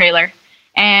him to the trailer.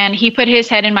 And he put his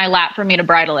head in my lap for me to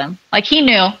bridle him. Like, he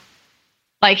knew.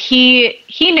 Like, he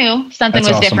knew something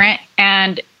was different.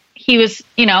 And he was,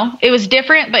 it was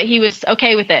different, but he was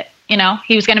okay with it.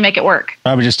 He was going to make it work.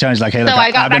 Probably just telling you, like, hey, look,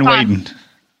 I've been waiting.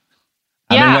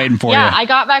 I've been waiting for you. Yeah, I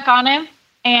got back on him,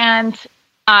 and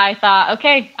I thought,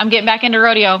 okay, I'm getting back into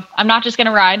rodeo. I'm not just going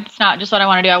to ride. It's not just what I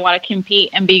want to do. I want to compete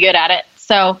and be good at it.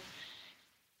 So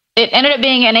it ended up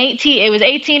being it was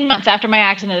 18 months after my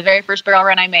accident, the very first barrel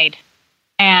run I made.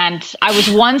 And I was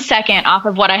 1 second off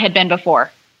of what I had been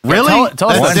before. Really? Tell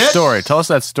us that story. Tell us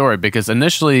that story, because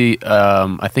initially,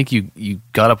 I think you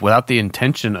got up without the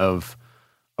intention of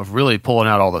really pulling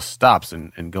out all the stops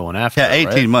and going after. Yeah,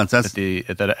 18 months. That's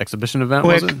at that exhibition event,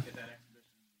 was it?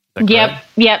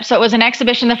 Yep. So it was an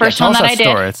exhibition, the first one that I did.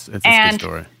 It's a good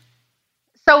story.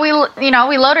 So we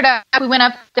loaded up. We went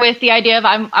up with the idea of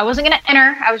I wasn't going to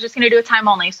enter. I was just going to do a time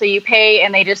only. So you pay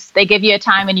and they give you a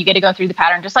time and you get to go through the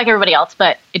pattern just like everybody else,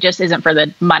 but it just isn't for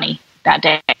the money that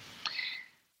day.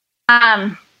 So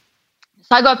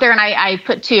I go up there and I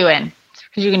put 2 in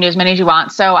because you can do as many as you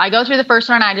want. So I go through the first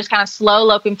one and I just kind of slow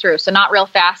loping through. So not real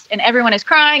fast. And everyone is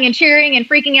crying and cheering and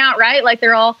freaking out, right? Like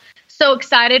they're all so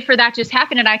excited for that just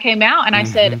happened. And I came out and I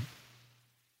said,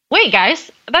 wait,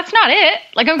 guys, that's not it.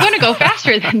 Like, I'm going to go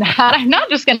faster than that. I'm not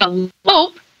just going to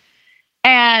lope.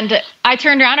 And I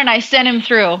turned around and I sent him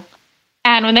through.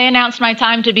 And when they announced my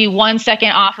time to be 1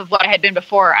 second off of what I had been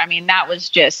before, I mean, that was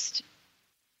just,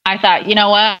 I thought, you know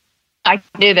what? I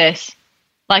can do this.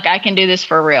 Like, I can do this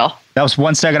for real. That was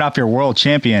 1 second off your world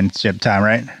championship time,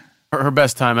 right? Her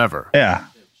best time ever. Yeah.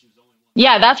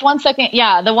 Yeah, that's 1 second.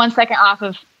 Yeah, the 1 second off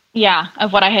of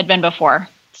what I had been before.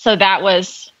 So that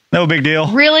was no big deal.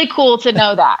 Really cool to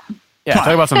know that. Yeah, talk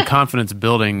about some confidence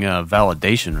building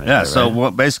validation. Right there, so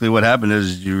right? Basically what happened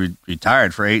is you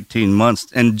retired for 18 months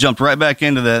and jumped right back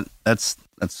into that. That's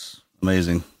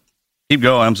amazing. Keep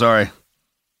going. I'm sorry.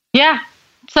 Yeah.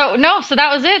 So that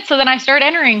was it. So then I started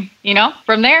entering,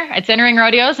 from there. It's entering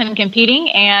rodeos and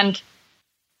competing and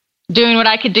doing what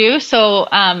I could do. So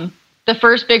the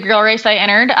first big girl race I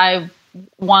entered, I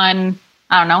won,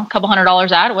 I don't know, a couple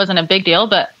 $100 at. It wasn't a big deal,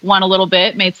 but won a little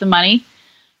bit, made some money.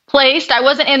 Placed. I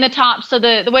wasn't in the top. So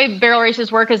the way barrel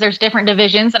races work is there's different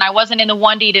divisions, and I wasn't in the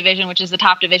 1D division, which is the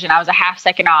top division. I was a half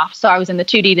second off. So I was in the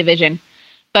 2D division,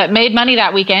 but made money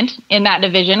that weekend in that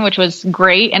division, which was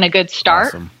great and a good start.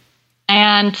 Awesome.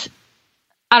 And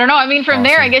I don't know. I mean, from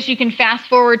there, I guess you can fast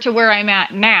forward to where I'm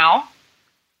at now.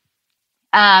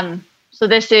 So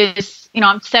this is,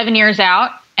 I'm 7 years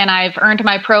out and I've earned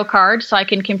my pro card so I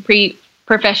can compete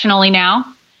professionally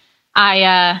now.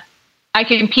 I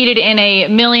competed in a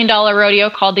 $1 million rodeo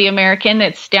called the American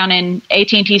that's down in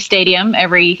AT&T Stadium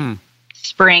every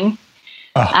spring.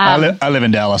 Oh, I live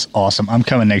in Dallas. Awesome. I'm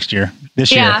coming next year.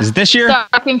 This year. Is it this year? So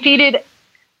I competed.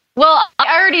 Well,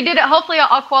 I already did it. Hopefully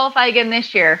I'll qualify again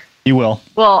this year. You will.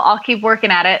 Well, I'll keep working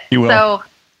at it. You will. So,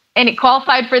 and it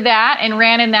qualified for that and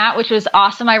ran in that, which was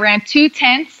awesome. I ran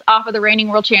 2/10 off of the reigning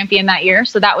world champion that year.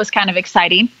 So that was kind of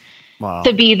exciting. Wow.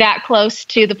 To be that close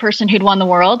to the person who'd won the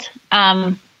world.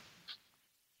 I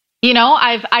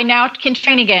now can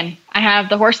train again. I have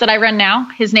the horse that I run now.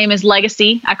 His name is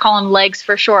Legacy. I call him Legs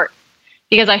for short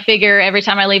because I figure every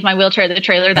time I leave my wheelchair at the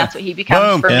trailer, that's what he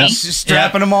becomes for me.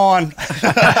 Strapping him on.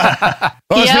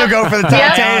 Let's go for the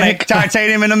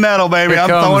titanium in the metal, baby. I'm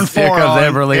throwing 4 here comes on.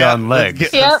 Everly on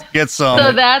legs. Get some.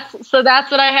 So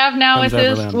that's what I have now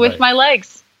with my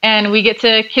legs, and we get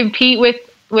to compete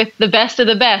with the best of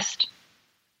the best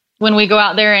when we go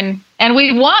out there and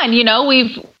we've won.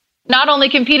 We've not only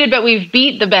competed, but we've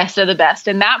beat the best of the best.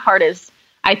 And that part is,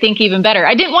 I think, even better.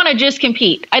 I didn't want to just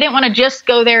compete. I didn't want to just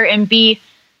go there and be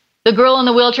the girl in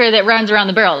the wheelchair that runs around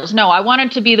the barrels. No, I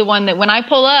wanted to be the one that when I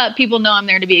pull up, people know I'm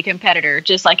there to be a competitor,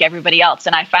 just like everybody else.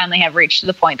 And I finally have reached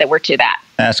the point that we're to that.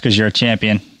 That's because you're a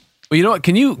champion. Well, you know what?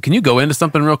 Can you go into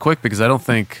something real quick? Because I don't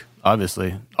think,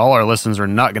 obviously, all our listeners are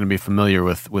not going to be familiar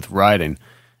with riding.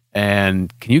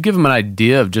 And can you give them an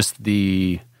idea of just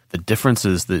the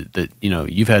differences that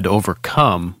you've had to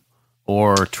overcome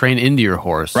or train into your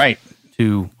horse, right,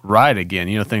 to ride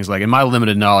again? Things like, in my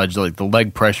limited knowledge, like the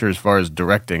leg pressure as far as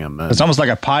directing them. It's almost like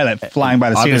a pilot flying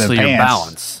by the seat of the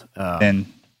pants. Obviously, your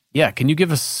balance. Can you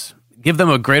give them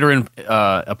a greater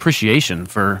appreciation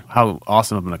for how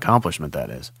awesome of an accomplishment that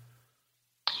is?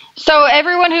 So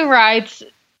everyone who rides,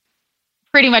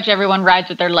 pretty much everyone rides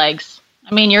with their legs.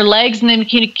 I mean, your legs and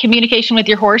the communication with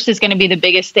your horse is going to be the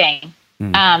biggest thing.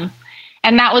 And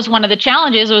that was one of the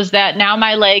challenges, was that now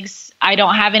my legs, I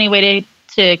don't have any way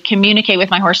to communicate with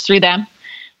my horse through them.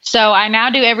 So I now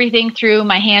do everything through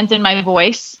my hands and my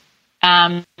voice.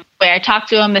 The way I talk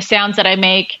to them, the sounds that I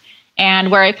make,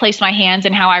 and where I place my hands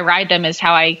and how I ride them is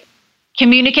how I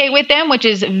communicate with them, which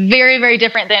is very, very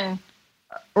different than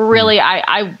really,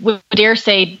 I would dare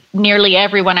say, nearly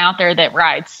everyone out there that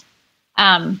rides.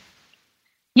 So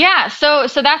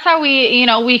that's how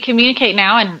we communicate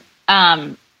now,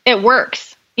 and it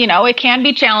works. It can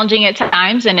be challenging at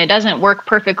times, and it doesn't work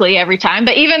perfectly every time.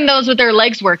 But even those with their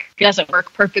legs work, it doesn't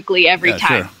work perfectly every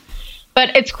time. Sure.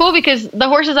 But it's cool because the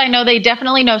horses I know, they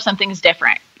definitely know something's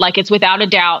different. Like, it's without a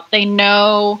doubt. They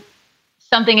know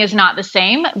something is not the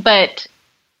same, but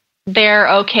they're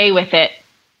okay with it.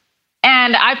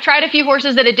 And I've tried a few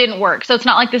horses that it didn't work. So it's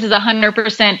not like this is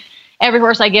 100%. Every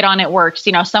horse I get on, it works.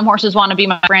 Some horses want to be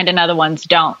my friend and other ones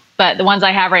don't. But the ones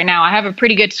I have right now, I have a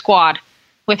pretty good squad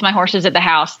with my horses at the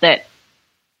house that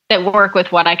work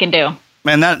with what I can do.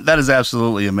 Man, that is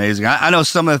absolutely amazing. I know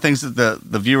some of the things that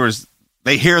the viewers,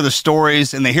 they hear the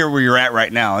stories and they hear where you're at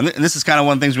right now. And this is kind of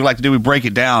one of the things we like to do. We break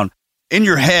it down. In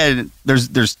your head,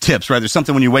 there's tips, right? There's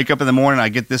something when you wake up in the morning, I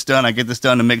get this done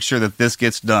to make sure that this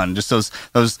gets done. Just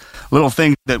those little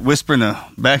things that whisper in the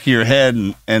back of your head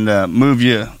and move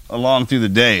you along through the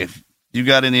day. If you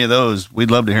got any of those,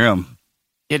 we'd love to hear them.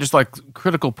 Yeah, just like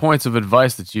critical points of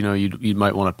advice that you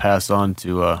might want to pass on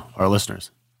to our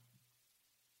listeners.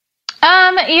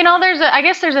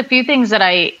 There's a few things that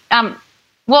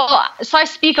so I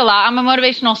speak a lot. I'm a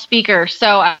motivational speaker,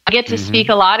 so I get to speak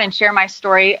a lot and share my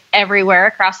story everywhere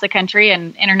across the country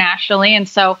and internationally. And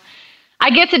so I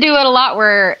get to do it a lot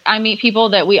where I meet people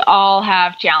that we all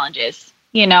have challenges.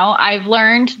 I've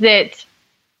learned that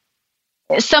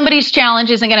somebody's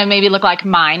challenge isn't going to maybe look like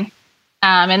mine.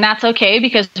 And that's okay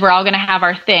because we're all going to have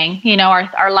our thing,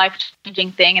 our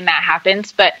life-changing thing, and that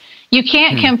happens. But you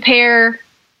can't compare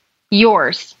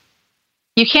yours.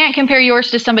 You can't compare yours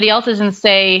to somebody else's and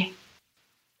say,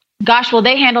 gosh, well,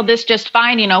 they handled this just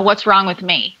fine. What's wrong with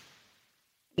me?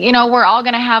 We're all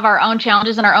going to have our own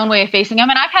challenges and our own way of facing them.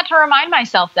 And I've had to remind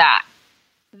myself that,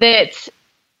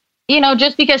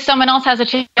 just because someone else has a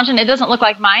challenge and it doesn't look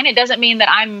like mine, it doesn't mean that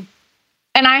I'm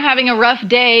having a rough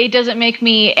day doesn't make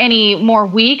me any more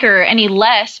weak or any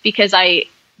less because I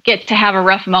get to have a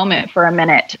rough moment for a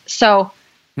minute. So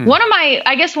one of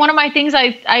my things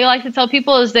I like to tell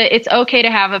people is that it's okay to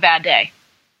have a bad day.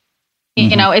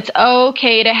 It's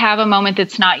okay to have a moment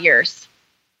that's not yours.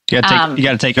 You got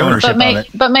to take ownership of it.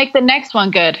 But make the next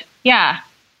one good. Yeah.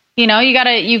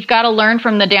 You've got to learn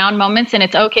from the down moments, and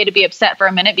it's okay to be upset for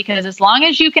a minute because as long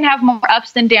as you can have more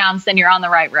ups than downs, then you're on the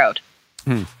right road.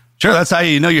 Sure, that's how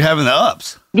you know you're having the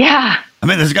ups. Yeah. I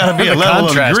mean, there's got to be a level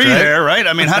of degree there, right?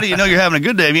 I mean, how do you know you're having a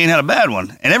good day if you ain't had a bad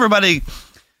one? And everybody,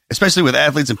 especially with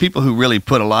athletes and people who really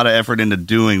put a lot of effort into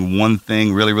doing one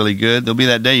thing really, really good, there'll be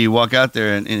that day you walk out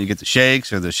there and you get the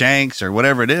shakes or the shanks or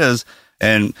whatever it is.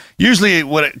 And usually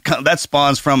that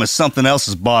spawns from is something else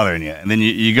is bothering you. And then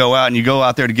you go out and you go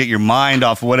out there to get your mind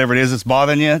off of whatever it is that's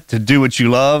bothering you to do what you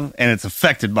love, and it's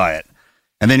affected by it.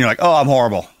 And then you're like, oh, I'm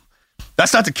horrible.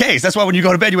 That's not the case. That's why when you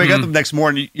go to bed, you wake up the next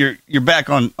morning, you're back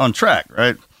on track,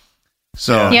 right?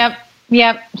 So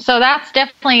Yep. So that's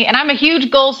definitely, and I'm a huge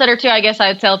goal setter too. I guess I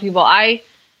would tell people I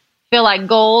feel like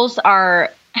goals are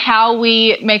how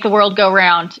we make the world go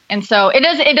round. And so it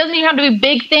doesn't even have to be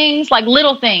big things, like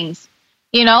little things.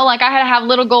 Like I had to have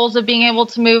little goals of being able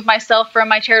to move myself from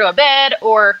my chair to a bed,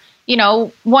 or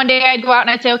one day I'd go out and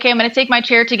I'd say, okay, I'm going to take my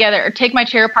chair together or take my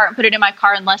chair apart and put it in my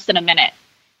car in less than a minute.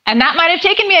 And that might have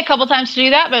taken me a couple times to do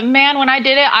that. But man, when I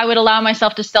did it, I would allow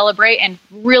myself to celebrate and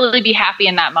really be happy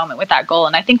in that moment with that goal.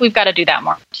 And I think we've got to do that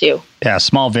more too. Yeah.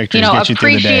 Small victories get you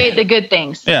through the day. Appreciate the good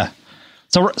things. Yeah.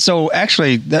 So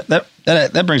actually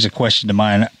that brings a question to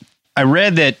mind. I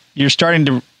read that you're starting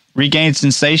to regain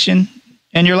sensation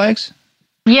in your legs.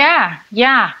 Yeah.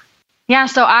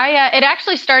 So it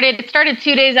actually started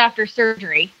 2 days after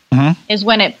surgery is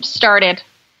when it started.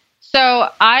 So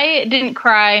I didn't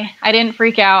cry. I didn't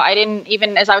freak out. I didn't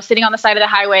even, as I was sitting on the side of the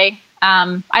highway,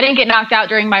 I didn't get knocked out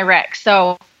during my wreck.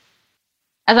 So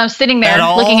as I'm sitting there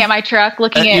looking at my truck, you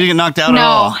didn't get knocked out at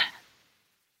all?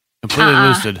 Completely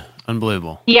lucid.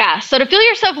 Unbelievable. Yeah. So to feel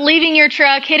yourself leaving your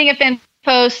truck, hitting a fence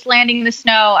post, landing in the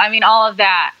snow, I mean, all of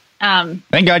that.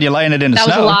 Thank God you're laying it in the snow.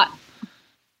 That was a lot.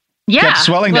 Yeah. Kept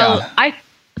swelling down.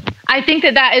 I think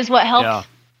that is what helped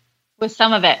with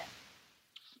some of it.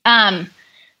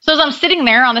 So as I'm sitting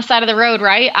there on the side of the road,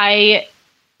 right, I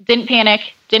didn't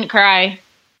panic, didn't cry,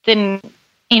 didn't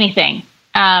anything.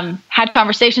 Had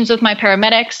conversations with my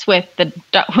paramedics, with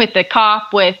the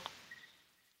cop, with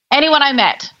anyone I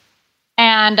met.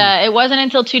 And it wasn't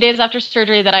until 2 days after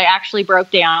surgery that I actually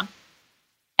broke down.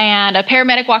 And a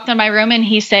paramedic walked in my room and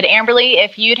he said, Amberly,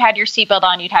 if you'd had your seatbelt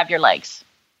on, you'd have your legs.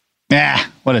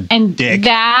 What a And dick.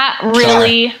 that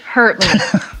really hurt me.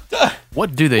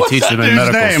 What do they What's teach that them in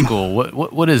dude's medical name? school?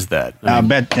 What is that?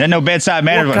 There's no bedside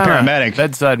manner with a paramedic.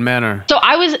 Bedside manner. So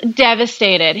I was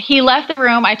devastated. He left the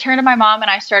room. I turned to my mom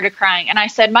and I started crying. And I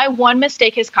said, my one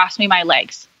mistake has cost me my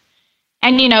legs.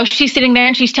 And, she's sitting there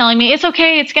and she's telling me, it's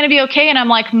okay. It's going to be okay. And I'm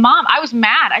like, Mom, I was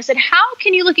mad. I said, how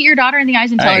can you look at your daughter in the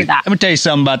eyes and tell her that? Let me tell you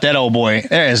something about that old boy.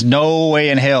 There is no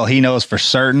way in hell he knows for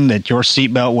certain that your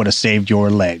seatbelt would have saved your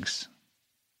legs.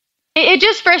 It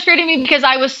just frustrated me because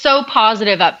I was so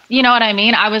positive up. You know what I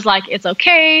mean? I was like, it's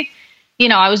okay.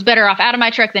 I was better off out of my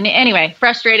truck than anyway,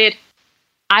 frustrated.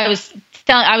 I was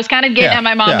kind of getting at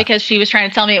my mom because she was trying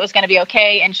to tell me it was going to be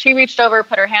okay. And she reached over,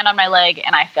 put her hand on my leg,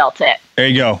 and I felt it. There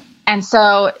you go. And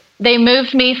so they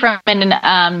moved me from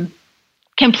an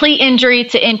complete injury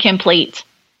to incomplete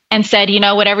and said,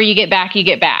 whatever you get back, you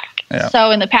get back. Yeah.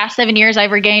 So in the past 7 years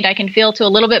I've regained, I can feel to a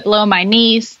little bit below my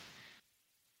knees.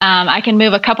 I can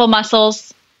move a couple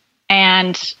muscles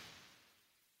and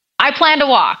I plan to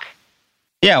walk.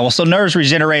 Yeah. Well, so nerves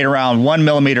regenerate around 1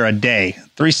 millimeter a day,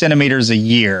 3 centimeters a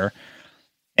year.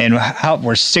 And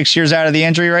we're 6 years out of the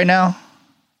injury right now?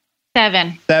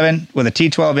 7 with a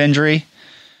T12 injury.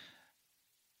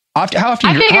 How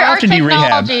often do you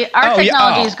rehab? Our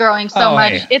technology is growing so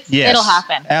much. Hey. It'll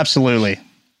happen. Absolutely.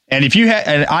 And if you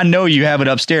and I know you have it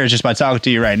upstairs just by talking to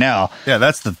you right now. Yeah,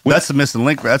 that's the missing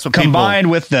link. That's what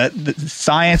combined with the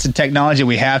science and technology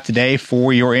we have today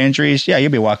for your injuries. Yeah,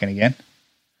 you'll be walking again.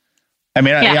 I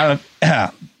mean,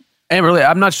 And really,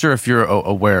 I'm not sure if you're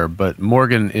aware, but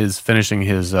Morgan is finishing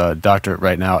his doctorate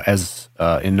right now as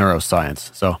in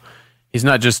neuroscience. So he's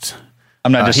not just.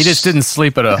 I'm not just. He just didn't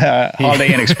sleep at a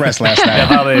Holiday Inn Express last night.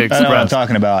 Holiday Express. That's what I'm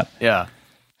talking about. Yeah.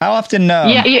 How often?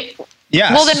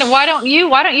 Yeah. Well, then why don't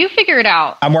you figure it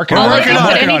out? I'm working on it.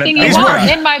 I'll put anything you want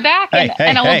in my back,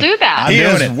 and I will do that. He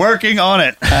is working on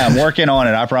it. I'm working on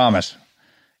it. I promise.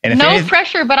 And no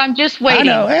pressure, but I'm just waiting.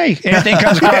 I know. Hey, anything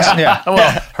comes across.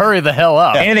 Well, hurry the hell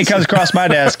up. Anything comes across my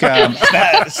desk.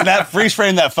 Snap, freeze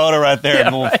frame that photo right there,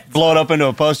 and we'll blow it up into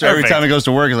a poster every time he goes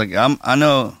to work. He's like, I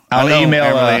know. I'll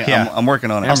email. I'm working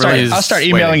on it. I'll start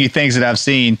emailing you things that I've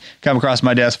seen come across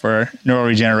my desk for neural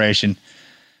regeneration.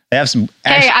 They have some.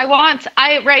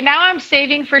 Right now I'm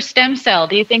saving for stem cell.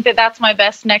 Do you think that that's my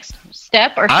best next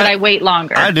step, or should I wait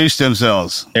longer? I do stem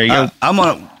cells. There you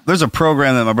go. There's a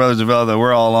program that my brother's developed that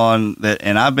we're all on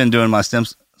and I've been doing my stem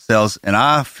cells, and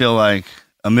I feel like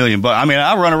 $1 million. I mean,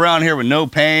 I run around here with no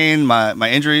pain. My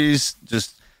injuries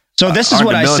just. So this is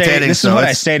what I say. This is what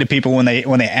I say to people when they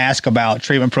ask about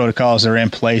treatment protocols that are in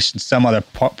place in some other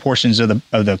portions of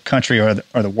the country or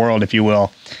the world, if you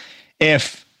will.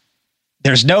 If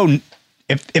there's no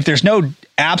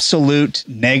absolute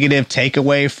negative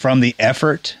takeaway from the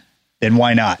effort, then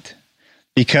why not?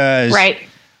 Because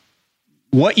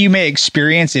what you may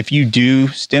experience if you do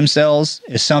stem cells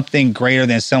is something greater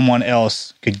than someone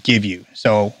else could give you.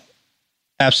 So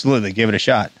absolutely give it a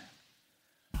shot.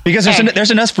 Because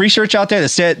there's enough research out there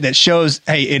that shows,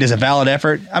 hey, it is a valid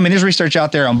effort. I mean, there's research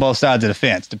out there on both sides of the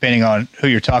fence, depending on who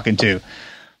you're talking to.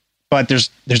 But there's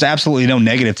absolutely no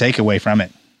negative takeaway from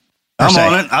it. I'm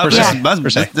on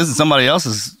it. This is somebody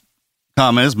else's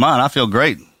comment. It's mine. I feel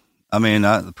great. I mean,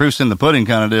 the proof's in the pudding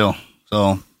kind of deal.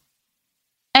 So.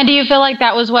 And do you feel like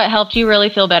that was what helped you really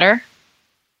feel better?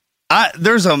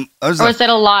 Or is it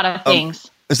a lot of things?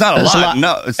 It's not a lot.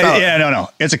 No, it's not. Yeah, no.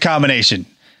 It's a combination.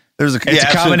 It's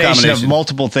a combination of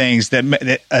multiple things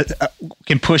that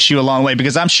can push you a long way.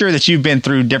 Because I'm sure that you've been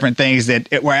through different things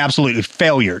that were absolutely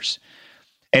failures.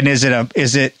 And is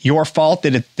it your fault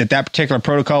that that particular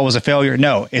protocol was a failure?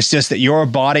 No, it's just that your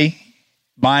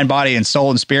mind, body, and soul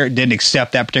and spirit didn't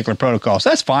accept that particular protocol. So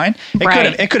that's fine.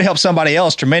 It could have helped somebody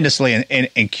else tremendously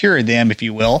and cured them, if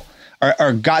you will,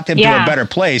 or got them to a better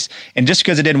place. And just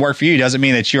because it didn't work for you doesn't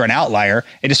mean that you're an outlier.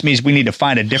 It just means we need to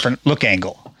find a different look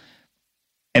angle.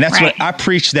 And that's what I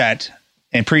preach that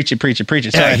and preach it.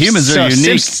 So humans are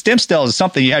unique. Stem cells is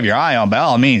something you have your eye on by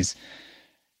all means.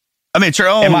 I mean, it's your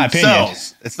own in my opinion.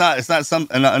 cells. It's not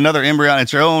another embryon.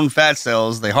 It's your own fat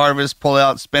cells. They harvest, pull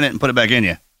out, spin it, and put it back in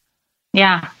you.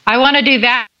 Yeah, I want to do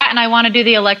that, and I want to do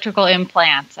the electrical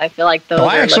implants. I feel like those.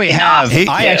 I actually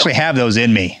have those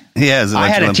in me. He has. I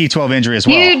had a T12 injury as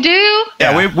well. You do?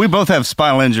 Yeah, we both have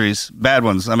spinal injuries, bad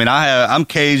ones. I mean, I'm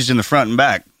caged in the front and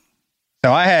back.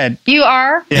 So I had. You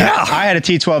are? Yeah, I had a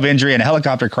T12 injury in a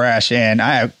helicopter crash, and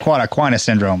I have quad Aquinas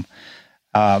syndrome.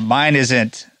 Mine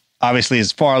isn't obviously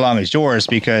as far along as yours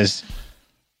because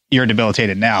you're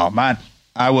debilitated now.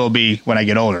 I will be when I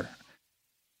get older.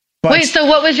 But, wait, so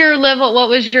what was your level? What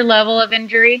was your level of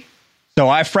injury? So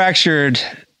I fractured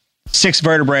 6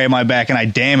 vertebrae in my back, and I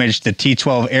damaged the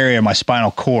T12 area of my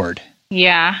spinal cord.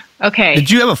 Yeah. Okay.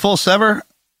 Did you have a full sever?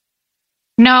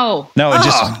 No. No, it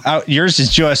just yours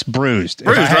is just bruised.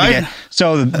 Bruised, right?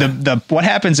 So the what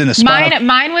happens in the spinal?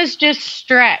 Mine was just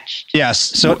stretched. Yes.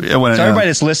 So everybody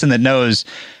that's listening that knows,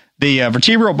 the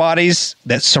vertebral bodies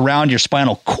that surround your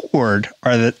spinal cord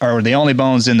are the only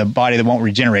bones in the body that won't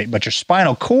regenerate. But your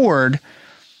spinal cord,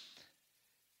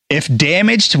 if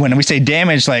damaged, when we say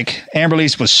damaged, like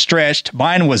Amberly's was stretched,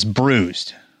 mine was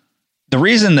bruised. The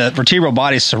reason the vertebral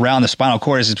bodies surround the spinal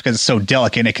cord is because it's so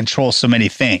delicate and it controls so many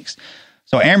things.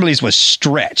 So Amberly's was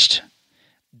stretched.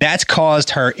 That's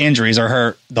caused her injuries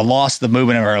or the loss of the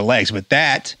movement of her legs.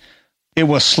 But it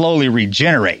will slowly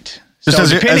regenerate. So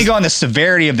depending on the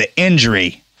severity of the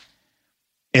injury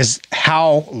is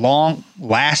how long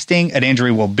lasting an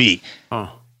injury will be.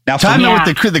 Oh. Now,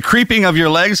 with the creeping of your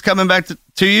legs coming back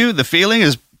to you, the feeling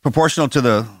is proportional to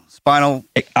the spinal.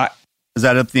 Is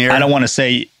that up in the air? I don't want to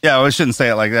say. Yeah, I shouldn't say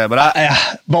it like that.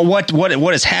 But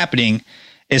what is happening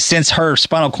is, since her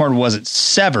spinal cord wasn't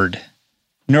severed,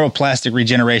 neuroplastic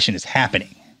regeneration is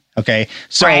happening. Okay,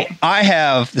 so I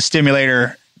have the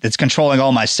stimulator that's controlling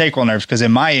all my sacral nerves, because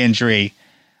in my injury,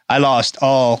 I lost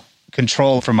all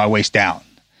control from my waist down.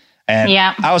 And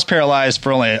I was paralyzed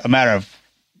for only a matter of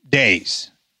days,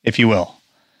 if you will.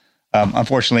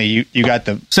 Unfortunately, you got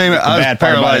the same. I was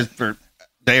paralyzed for a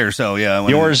day or so. Yeah,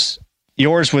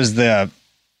 yours was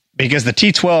because the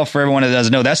T12, for everyone that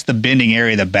doesn't know, that's the bending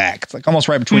area of the back. It's like almost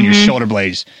right between your shoulder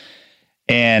blades.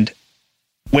 And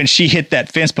when she hit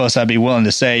that fence post, I'd be willing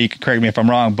to say, you can correct me if I'm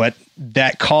wrong, but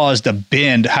that caused a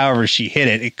bend. However she hit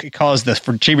it, it caused the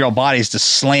vertebral bodies to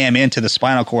slam into the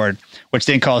spinal cord, which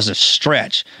then caused a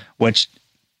stretch, which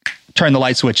turned the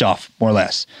light switch off, more or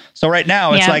less. So right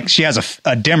now, it's like she has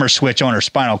a dimmer switch on her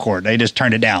spinal cord. They just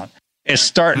turned it down. It's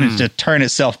starting to turn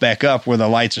itself back up, where the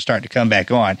lights are starting to come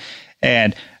back on.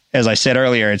 And as I said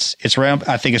earlier, I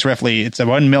think it's roughly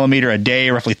 1 millimeter a day,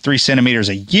 roughly 3 centimeters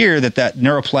a year that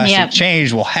neuroplastic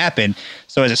change will happen.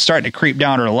 So as it's starting to creep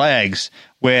down her legs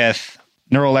with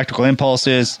neuroelectrical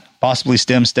impulses, possibly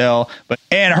stem cell,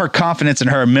 and her confidence in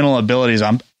her mental abilities,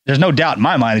 there's no doubt in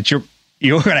my mind that you're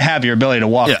going to have your ability to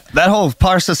walk. Yeah, that whole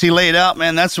process he laid out,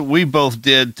 man, that's what we both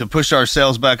did to push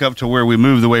ourselves back up to where we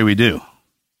move the way we do.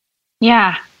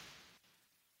 Yeah.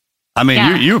 I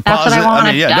mean, you were positive.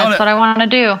 That's what I want to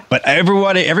do. But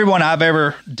everyone I've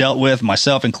ever dealt with,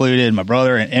 myself included, my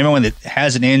brother, and everyone that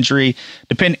has an injury,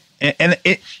 the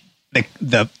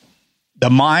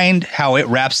mind, how it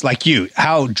wraps, like you,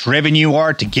 how driven you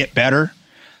are to get better,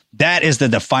 that is the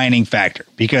defining factor.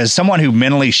 Because someone who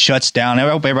mentally shuts down, I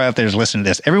hope everybody out there is listening to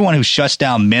this, everyone who shuts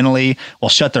down mentally will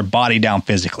shut their body down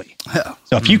physically. Yeah.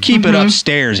 So if you keep it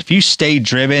upstairs, if you stay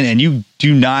driven and you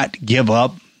do not give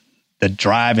up the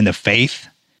drive and the faith,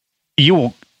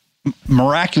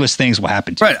 miraculous things will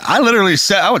happen to you. Right. I literally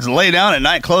said, I would lay down at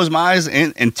night, close my eyes,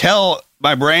 and tell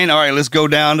my brain, all right, let's go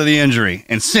down to the injury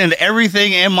and send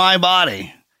everything in my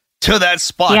body to that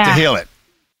spot to heal it.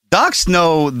 Docs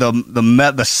know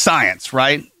the science,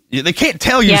 right? They can't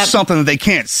tell you something that they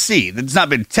can't see, that's not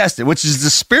been tested, which is the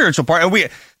spiritual part. And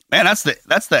that's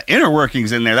the inner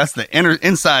workings in there. That's the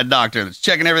inside doctor that's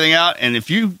checking everything out. And if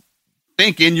you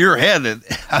think in your head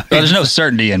that there's no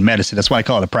certainty in medicine, that's why I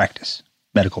call it a practice,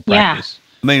 medical practice.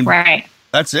 I mean,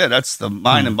 that's it. That's the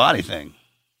mind and body thing.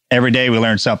 Every day we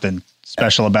learn something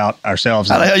special about ourselves.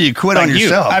 How the hell you quit on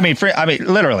yourself? I mean,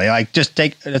 literally, like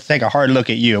let's take a hard look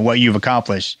at you and what you've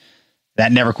accomplished.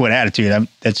 That never quit attitude.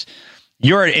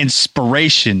 You're an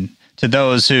inspiration to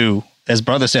those who, as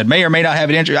brother said, may or may not have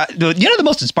an injury. The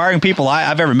most inspiring people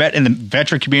I've ever met in the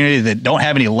veteran community that don't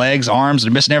have any legs, arms,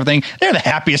 they're missing everything. They're the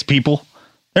happiest people.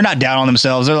 They're not down on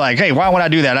themselves. They're like, hey, why would I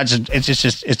do that? It's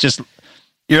just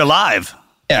you're alive.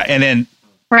 Yeah, and then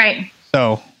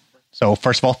So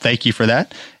first of all, thank you for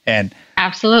that. And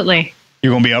absolutely,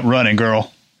 you're gonna be up running,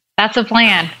 girl. That's a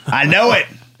plan. I know it.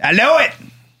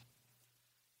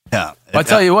 Yeah. I'll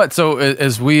tell you what. So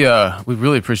as we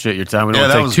really appreciate your time. We don't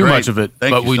want to take too much of it,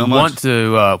 but we want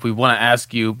to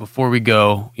ask you before we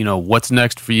go. What's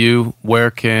next for you?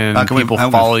 Where can people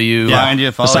follow you? Find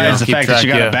you. Besides the fact that you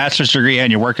got a bachelor's degree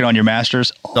and you're working on your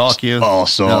master's, stalk you,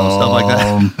 awesome, stuff like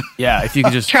that. Yeah, if you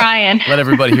could just trying let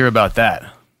everybody hear about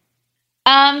that.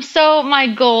 So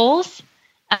my goals,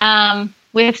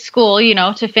 with school,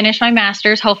 to finish my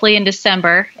master's, hopefully in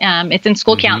December. It's in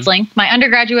school counseling. My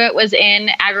undergraduate was in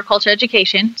agriculture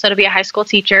education, so to be a high school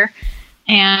teacher.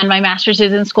 And my master's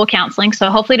is in school counseling, so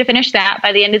hopefully to finish that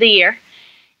by the end of the year.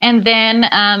 And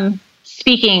then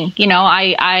speaking,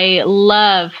 I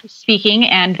love speaking,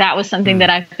 and that was something that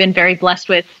I've been very blessed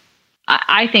with,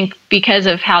 I think, because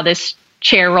of how this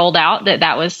chair rolled out,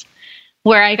 that was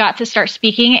where I got to start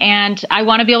speaking. And I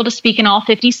want to be able to speak in all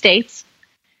 50 states.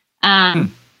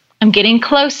 I'm getting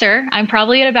closer. I'm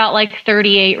probably at about like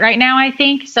 38 right now, I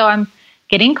think. So I'm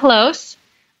getting close.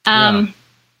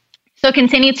 So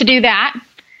continue to do that.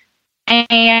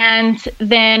 And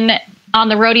then on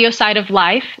the rodeo side of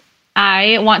life,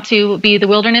 I want to be the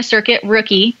Wilderness Circuit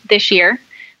rookie this year.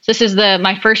 So this is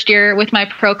my first year with my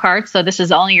pro card. So this is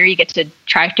the only year you get to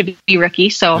try to be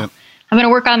rookie. So I'm going to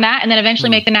work on that and then eventually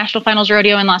make the National Finals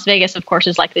Rodeo in Las Vegas, of course,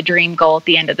 is like the dream goal at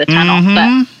the end of the tunnel.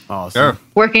 But awesome.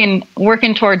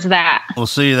 working towards that. We'll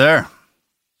see you there.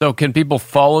 So can people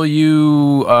follow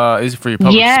you? Is it for your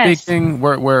public speaking?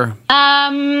 Where?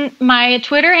 My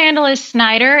Twitter handle is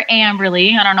Snyder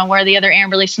Amberly. I don't know where the other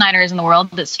Amberly Snyder is in the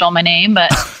world that stole my name,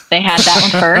 but they had that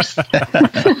one first.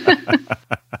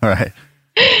 All right.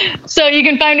 So you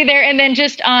can find me there, and then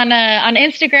just on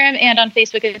Instagram and on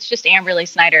Facebook, it's just Amberly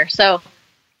Snyder. So,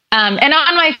 and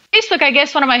on my Facebook, I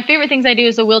guess one of my favorite things I do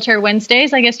is the Wheelchair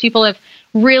Wednesdays. I guess people have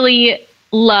really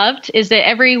loved is that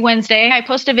every Wednesday I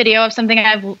post a video of something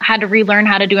I've had to relearn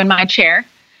how to do in my chair,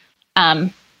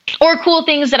 or cool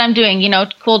things that I'm doing.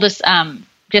 Cool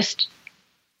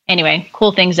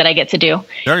cool things that I get to do.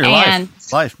 Share your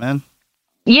life, man.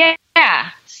 Yeah.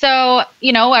 So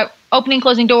opening,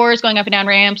 closing doors, going up and down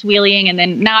ramps, wheeling, and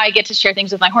then now I get to share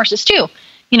things with my horses too.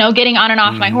 Getting on and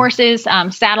off my horses,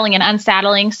 saddling and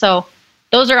unsaddling. So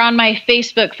those are on my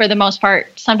Facebook for the most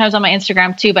part, sometimes on my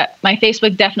Instagram too, but my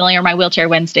Facebook definitely are my Wheelchair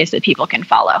Wednesdays that people can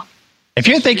follow. If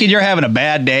you're thinking you're having a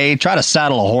bad day, try to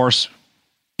saddle a horse.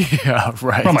 Yeah,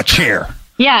 right. From a chair.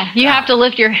 Yeah, you have to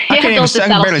lift the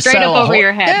saddle straight up over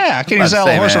your head. Yeah, I can't even saddle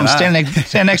a horse when I'm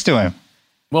standing next to him.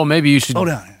 Well, maybe you should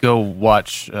go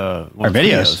watch our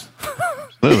videos.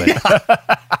 Absolutely.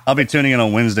 I'll be tuning in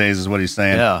on Wednesdays is what he's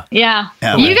saying. Yeah.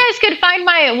 You guys could find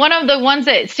one of the ones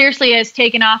that seriously has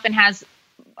taken off and has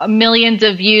millions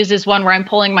of views is one where I'm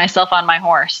pulling myself on my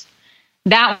horse.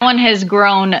 That one has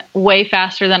grown way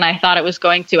faster than I thought it was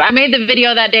going to. I made the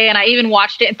video that day and I even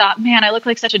watched it and thought, man, I look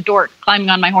like such a dork climbing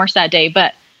on my horse that day.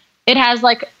 But it has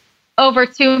like over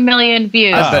 2 million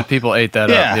views. I bet people ate that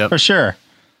up. Yeah, for sure.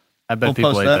 I bet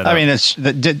people ate that up. I mean, it's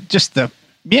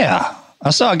I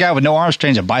saw a guy with no arms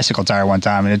change a bicycle tire one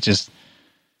time, and it just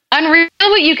unreal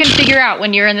what you can figure out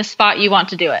when you're in the spot you want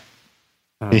to do it.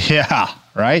 Yeah,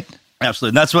 right.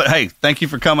 Absolutely. That's what. Hey, thank you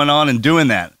for coming on and doing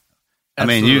that.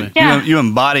 Absolutely. I mean, you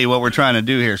embody what we're trying to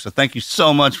do here. So thank you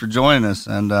so much for joining us,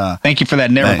 and thank you for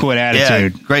that never quit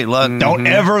attitude. Yeah, great luck. Don't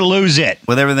ever lose it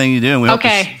with everything you do. And we hope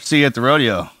to see you at the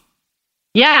rodeo.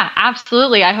 Yeah,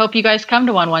 absolutely. I hope you guys come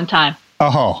to one time.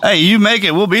 Oh, hey, you make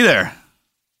it. We'll be there.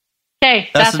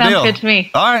 Okay, that sounds good to me.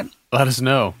 All right, let us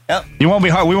know. Yep. You won't be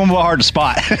hard. We won't be hard to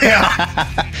spot. Everly!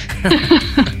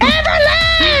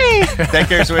 Take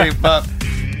care, sweetie. Bye.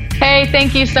 Hey,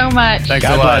 thank you so much. Thanks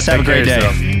a lot. Have a great day.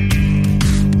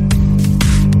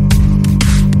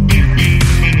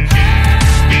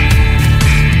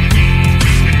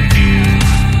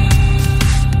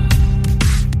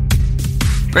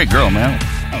 Great girl, man.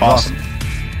 Awesome.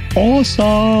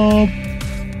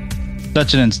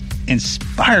 Such an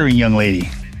inspiring young lady.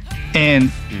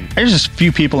 And there's just a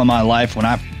few people in my life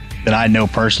that I know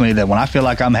personally that when I feel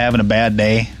like I'm having a bad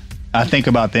day, I think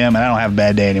about them and I don't have a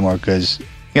bad day anymore because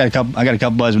I got a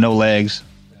couple buddies with no legs.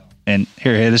 And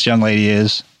here this young lady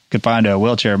is confined to a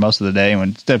wheelchair most of the day.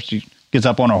 When she gets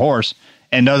up on her horse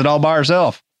and does it all by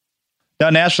herself.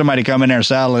 Doesn't ask somebody to come in there and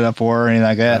saddle it up for her or anything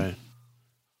like that. Right.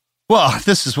 Well,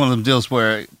 this is one of them deals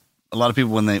where a lot of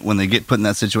people, when they get put in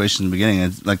that situation in the beginning,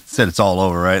 it's, like I said, it's all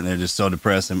over, right? And they're just so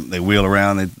depressed, and they wheel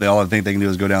around. They all think they can do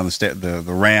is go down the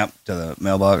ramp to the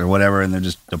mailbox or whatever, and they're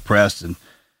just depressed. And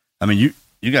I mean,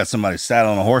 you got somebody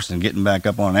saddling a horse and getting back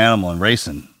up on an animal and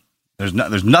racing. There's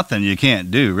nothing you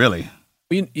can't do, really.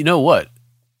 You know what?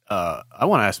 I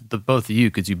want to ask both of you,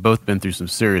 because you've both been through some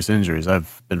serious injuries.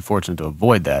 I've been fortunate to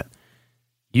avoid that.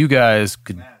 You guys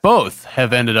could both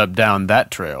have ended up down that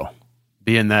trail.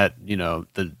 Being that,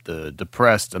 the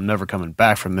depressed, I'm never coming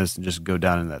back from this, and just go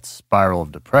down in that spiral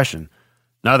of depression.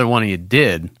 Neither one of you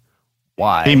did.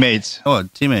 Why? Teammates.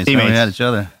 We had each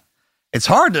other. It's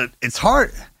hard. And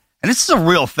this is a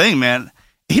real thing, man.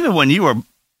 Even when you were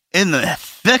in the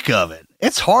thick of it,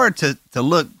 it's hard to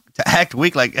act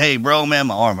weak like, hey, bro, man,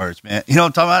 my arm hurts, man. You know what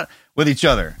I'm talking about? With each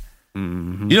other.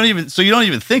 Mm-hmm. You don't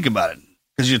even think about it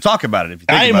because you talk about it if you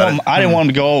think about it. I didn't want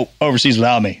them to go overseas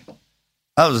without me.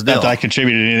 That was the deal. Not that I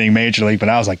contributed anything majorly, but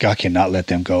I was like, I cannot let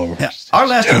them go over. Yeah. Our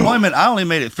last deployment, I only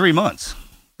made it 3 months.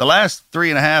 The last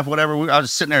 3.5, whatever, I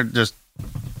was sitting there just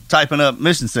typing up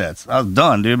mission sets. I was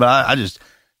done, dude, but I just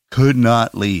could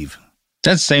not leave.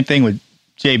 That's the same thing with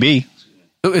JB.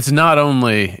 It's not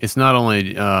only is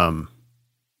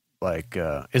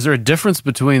there a difference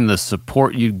between the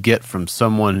support you get from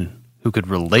someone who could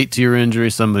relate to your injury,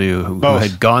 somebody who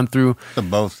had gone through the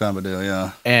both type of deal,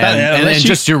 yeah, and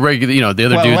just your regular, the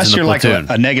other dudes unless in the you're platoon.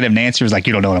 like a negative Nancy was like,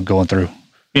 you don't know what I'm going through.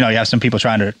 You have some people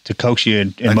trying to coax you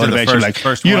and like motivate you, like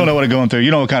you don't know what I'm going through. You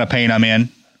know what kind of pain I'm in.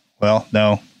 Well,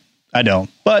 no, I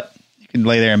don't. But you can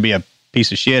lay there and be a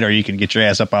piece of shit, or you can get your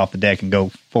ass up off the deck and go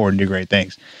forward and do great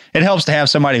things. It helps to have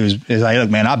somebody who's like, look,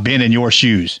 man, I've been in your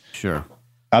shoes. Sure.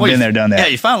 I've been there, done that. Yeah,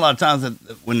 you find a lot of times that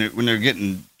when they're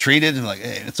getting treated, and like,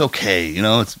 hey, it's okay,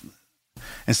 it's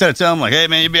instead of telling them like, hey,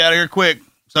 man, you be out of here quick,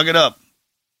 suck it up.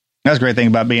 That's the great thing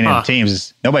about being in teams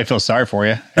is nobody feels sorry for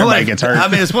you. Everybody gets hurt. I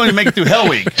mean, it's funny to make it through Hell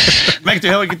Week. Make it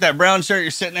through Hell Week, get that brown shirt, you're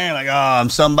sitting there like, oh, I'm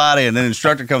somebody, and then the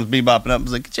instructor comes bebopping up and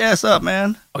is like, get your ass up,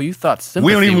 man. Oh, you thought sympathy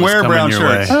we don't even wear brown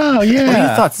shirts. Oh,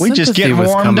 yeah. You thought we just get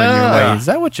warmed up. Is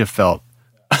that what you felt?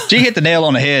 She hit the nail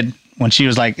on the head when she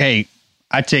was like, hey,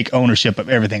 I take ownership of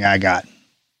everything I got.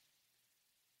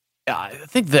 I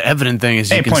think the evident thing is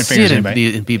you can see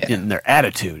it in their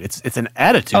attitude. It's an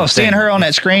attitude. Oh, seeing her on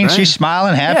that screen, right? She's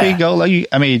smiling, happy,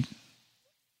 I mean,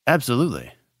 absolutely.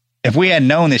 If we had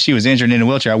known that she was injured in a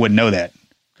wheelchair, I wouldn't know that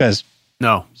because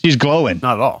she's glowing.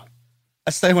 Not at all.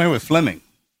 I stay away with Fleming.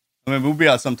 I mean, we'll be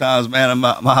out sometimes, man.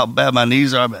 How bad my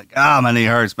knees are. I'm like, my knee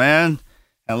hurts, man.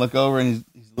 And I look over and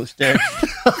he's staring.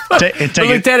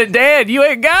 Lieutenant Dan, you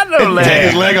ain't got no leg. Take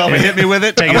his leg off and hit me with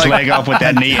it. Take his leg off with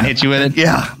that knee and hit you with it.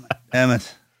 Yeah. Damn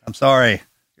it. I'm sorry.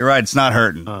 You're right. It's not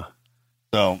hurting.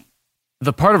 So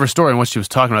the part of her story and what she was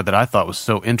talking about that I thought was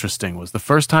so interesting was the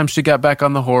first time she got back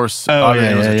on the horse. It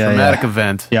was a traumatic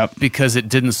event because it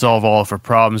didn't solve all of her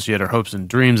problems. She had her hopes and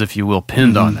dreams, if you will,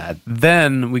 pinned on that.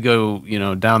 Then we go,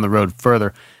 down the road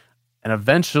further, and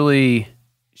eventually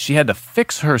she had to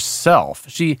fix herself.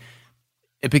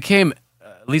 It became,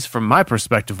 at least from my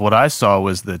perspective, what I saw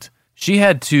was that she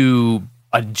had to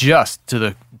adjust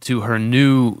to her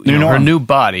new her new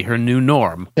body, her new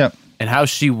norm, and how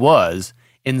she was,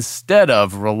 instead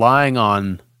of relying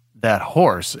on that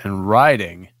horse and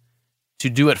riding to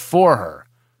do it for her.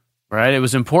 Right? It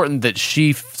was important that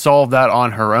she solved that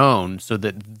on her own, so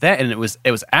and it was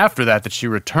after that she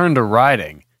returned to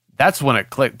riding. That's when it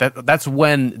clicked. That's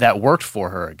when that worked for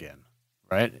her again.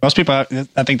 Right? Most people, I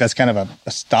think that's kind of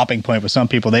a stopping point with some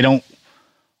people. They don't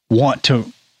want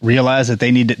to realize that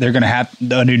they're going to have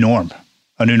a new norm,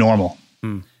 a new normal.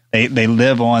 They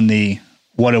live on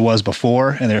what it was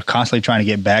before, and they're constantly trying to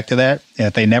get back to that. And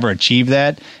if they never achieve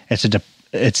that,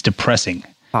 it's depressing.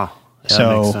 Yeah,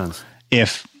 so that makes sense.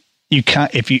 if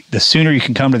the sooner you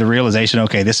can come to the realization,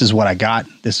 okay, this is what I got,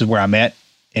 this is where I'm at,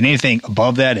 and anything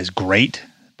above that is great.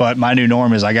 But my new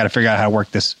norm is I got to figure out how to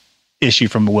work this issue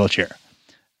from a wheelchair.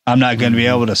 I'm not going to be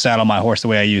able to saddle my horse the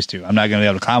way I used to. I'm not going to be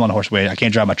able to climb on the horse the way I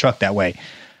can't drive my truck that way.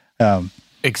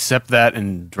 Accept that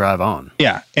and drive on.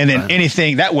 Yeah. And then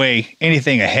anything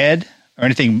ahead or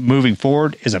anything moving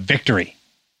forward is a victory.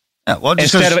 Yeah, well,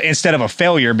 instead of a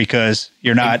failure because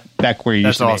you're not back where you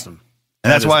used to be. That's awesome.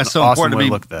 And that's why it's so important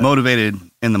to be motivated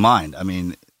in the mind. I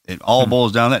mean, it all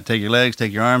boils down to that. Take your legs,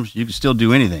 take your arms. You can still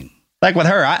do anything. Like with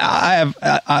her,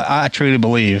 I truly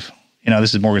believe,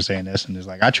 this is Morgan saying this, and it's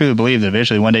like, I truly believe that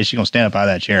eventually one day she's going to stand up out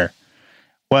of that chair.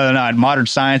 Whether or not modern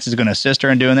science is going to assist her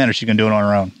in doing that, or she's going to do it on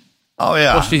her own. Oh,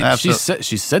 yeah. Well,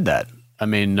 she said that. I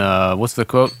mean, what's the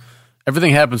quote?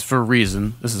 Everything happens for a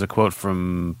reason. This is a quote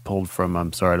pulled from,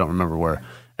 I'm sorry, I don't remember where.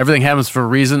 Everything happens for a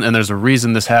reason, and there's a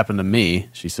reason this happened to me.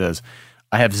 She says,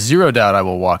 I have zero doubt I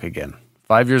will walk again.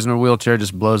 5 years in a wheelchair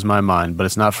just blows my mind, but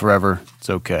it's not forever. It's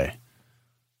okay.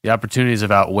 The opportunities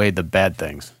have outweighed the bad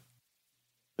things.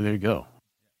 There you go.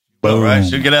 Well, right.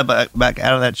 She'll get up back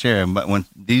out of that chair. But when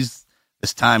this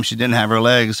time she didn't have her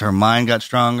legs, her mind got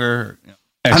stronger.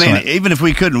 Excellent. I mean, even if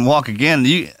we couldn't walk again,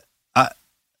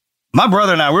 my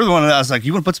brother and I, we're the one that I was like,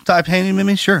 you want to put some titanium in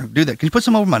me? Sure, do that. Can you put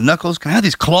some over my knuckles? Can I have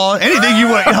these claws? Anything you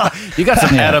want. You got some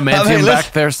adamantium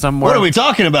back there somewhere. What are we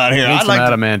talking about here? I'd like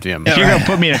adamantium. If you're going to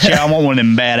put me in a chair, I want one of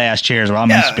them badass chairs where I'm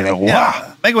just be like, wow.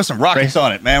 Yeah. Make it with some rockets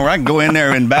on it, man, where I can go in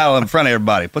there and battle in front of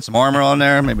everybody. Put some armor on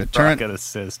there, maybe a turret.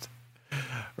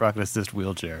 Rocket assist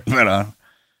wheelchair. Right on.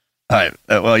 All right.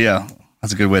 Well, yeah,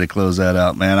 that's a good way to close that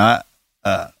out, man.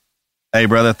 Hey,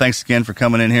 brother, thanks again for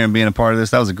coming in here and being a part of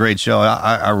this. That was a great show.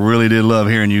 I really did love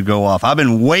hearing you go off. I've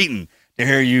been waiting to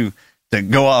hear you to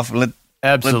go off and let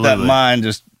that mind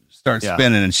just start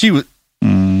spinning. And she was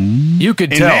you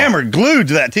could tell enamored, glued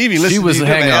to that TV. She was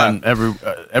hanging on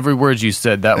every word you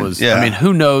said. That was, I mean,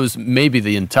 who knows? Maybe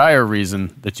the entire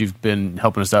reason that you've been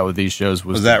helping us out with these shows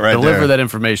was that right deliver there? that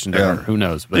information to her. Who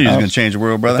knows? But you're going to change the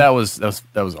world, brother. That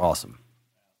was awesome.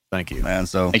 Thank you, man.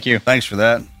 So thank you. Thanks for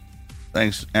that.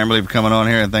 Thanks, Amberly, for coming on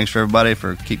here, and thanks for everybody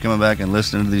for keep coming back and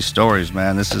listening to these stories,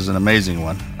 man. This is an amazing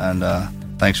one, and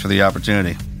thanks for the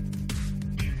opportunity.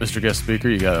 Mr. Guest Speaker,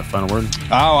 you got a final word?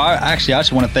 Oh, I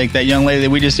just want to thank that young lady that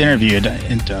we just interviewed.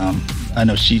 And I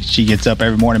know she gets up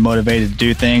every morning motivated to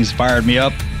do things, fired me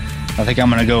up. I think I'm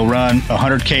going to go run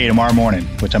 100K tomorrow morning,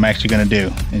 which I'm actually going to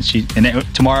do. And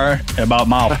tomorrow, about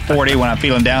mile 40, when I'm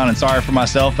feeling down and sorry for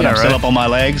myself, and I'm still up on my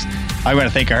legs, I'm going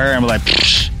to think of her and be like,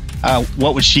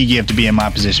 what would she give to be in my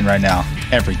position right now?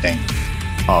 Everything.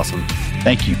 Awesome.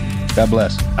 Thank you. God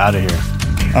bless. Out of here.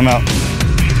 I'm out.